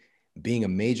deprivation being a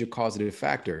major causative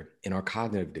factor in our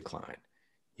cognitive decline,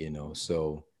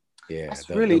 so yeah, That's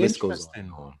the really list goes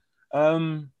interesting.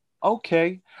 on.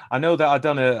 Okay. I know that I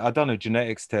done a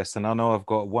genetics test, and I know I've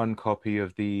got one copy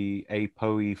of the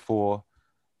ApoE4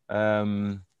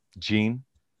 gene,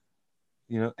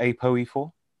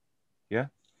 ApoE4. Yeah.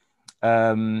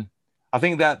 I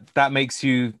think that makes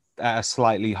you at a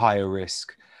slightly higher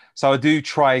risk. So I do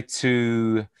try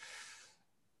to,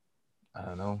 I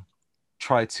don't know,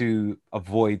 try to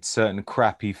avoid certain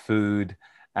crappy food.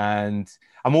 And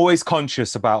I'm always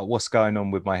conscious about what's going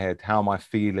on with my head. How am I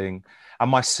feeling?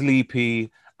 Am I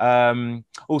sleepy?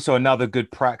 Also, another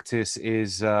good practice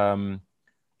is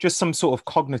just some sort of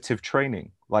cognitive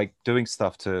training, like doing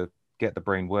stuff to get the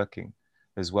brain working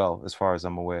as well, as far as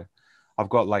I'm aware. I've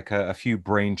got like a few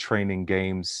brain training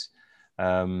games.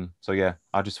 So yeah,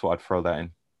 I just thought I'd throw that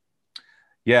in.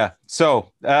 Yeah.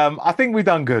 So I think we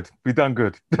done good. We done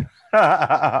good.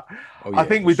 I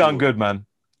think we done good, man.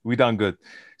 We done good.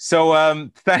 So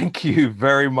thank you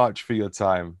very much for your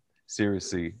time.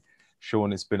 Seriously,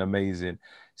 Shawn, it's been amazing.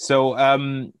 So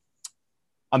I'm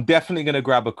definitely gonna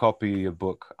grab a copy of your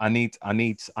book. I need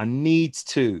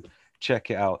to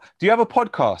check it out. Do you have a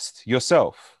podcast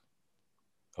yourself?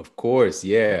 Of course,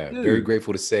 yeah. Very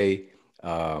grateful to say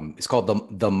it's called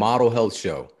the Model Health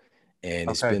Show.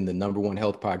 And it's been the #1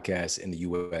 health podcast in the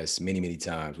US many, many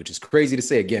times, which is crazy to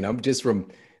say. Again, I'm just from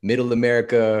middle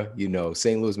America,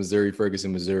 St. Louis, Missouri,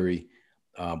 Ferguson, Missouri.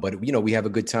 But, we have a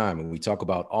good time and we talk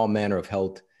about all manner of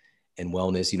health and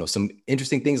wellness. Some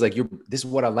interesting things like this is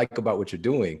what I like about what you're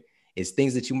doing is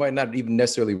things that you might not even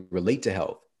necessarily relate to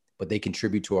health, but they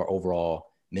contribute to our overall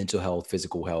mental health,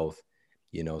 physical health,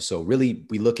 So really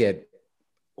we look at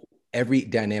every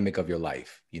dynamic of your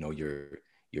life, your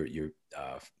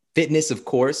fitness, of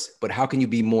course, but how can you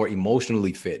be more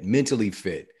emotionally fit, mentally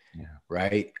fit,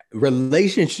 right?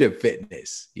 Relationship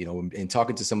fitness, and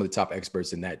talking to some of the top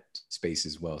experts in that space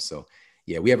as well. So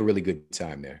yeah, we have a really good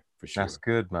time there for sure. That's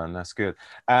good, man. That's good.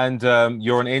 And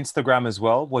you're on Instagram as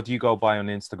well. What do you go by on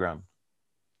Instagram?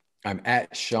 I'm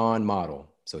at Shawn Model.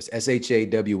 So it's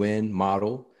SHAWN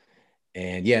Model.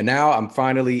 And yeah, now I'm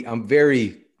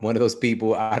very one of those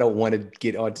people. I don't want to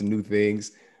get onto new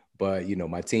things. But,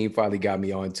 my team finally got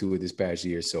me onto it this past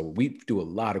year. So we do a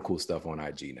lot of cool stuff on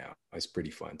IG now. It's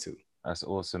pretty fun, too. That's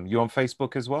awesome. You on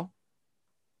Facebook as well?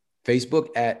 Facebook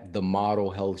at The Model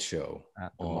Health Show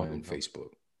on Facebook.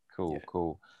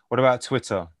 Cool. What about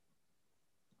Twitter?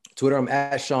 Twitter, I'm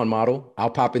at Shawn Model.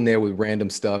 I'll pop in there with random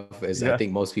stuff, as I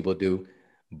think most people do.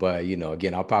 But,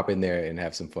 again, I'll pop in there and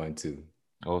have some fun, too.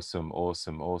 Awesome.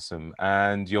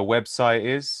 And your website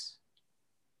is?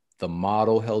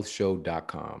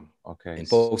 themodelhealthshow.com. Okay. And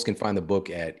folks can find the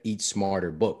book at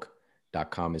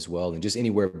eatsmarterbook.com as well. And just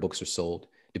anywhere books are sold,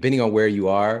 depending on where you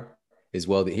are as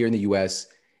well. Here in the US,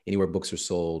 anywhere books are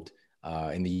sold.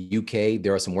 In the UK,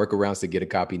 there are some workarounds to get a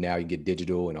copy now. You get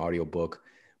digital and audio book,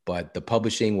 but the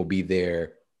publishing will be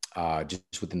there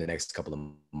just within the next couple of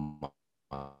months.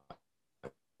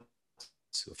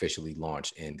 Officially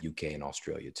launched in UK and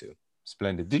Australia too.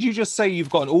 Splendid. Did you just say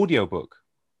you've got an audio book?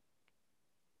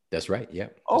 That's right. Yeah.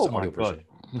 Oh my God.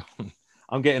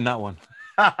 I'm getting that one.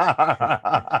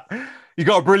 You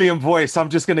got a brilliant voice. I'm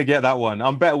just going to get that one.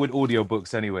 I'm better with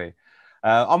audiobooks anyway.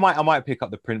 I might pick up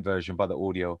the print version by the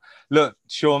audio. Look,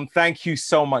 Shawn, thank you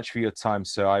so much for your time,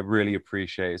 sir. I really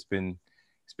appreciate it. It's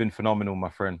been phenomenal, my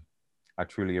friend. I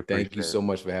truly appreciate it. Thank you so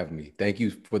much for having me. Thank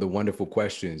you for the wonderful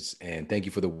questions and thank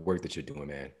you for the work that you're doing,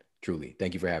 man. Truly.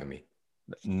 Thank you for having me.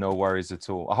 No worries at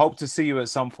all. I hope to see you at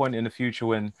some point in the future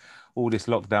when all this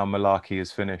lockdown malarkey is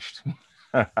finished.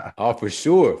 Oh, for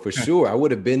sure. For sure. I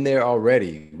would have been there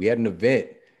already. We had an event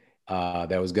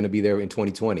that was going to be there in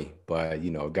 2020, but,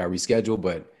 it got rescheduled.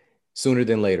 But sooner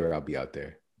than later, I'll be out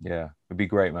there. Yeah, it'd be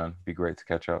great, man. It'd be great to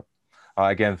catch up.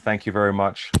 Again, thank you very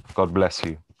much. God bless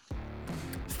you.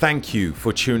 Thank you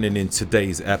for tuning in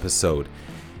today's episode.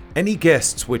 Any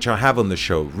guests which I have on the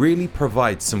show really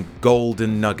provide some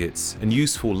golden nuggets and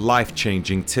useful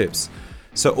life-changing tips.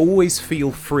 So always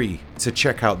feel free to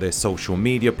check out their social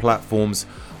media platforms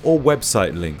or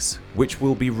website links, which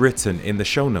will be written in the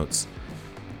show notes.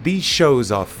 These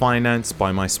shows are financed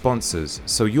by my sponsors,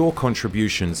 so your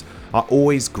contributions are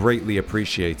always greatly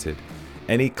appreciated.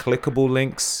 Any clickable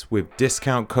links with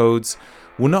discount codes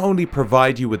will not only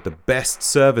provide you with the best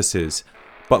services,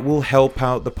 but will help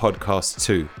out the podcast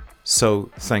too. So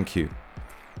thank you.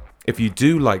 If you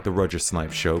do like the Roger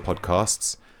Snipes Show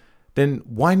podcasts, then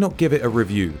why not give it a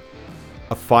review?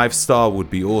 A 5-star would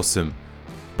be awesome,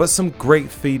 but some great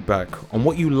feedback on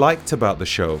what you liked about the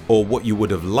show or what you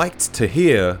would have liked to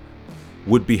hear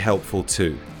would be helpful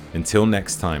too. Until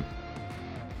next time.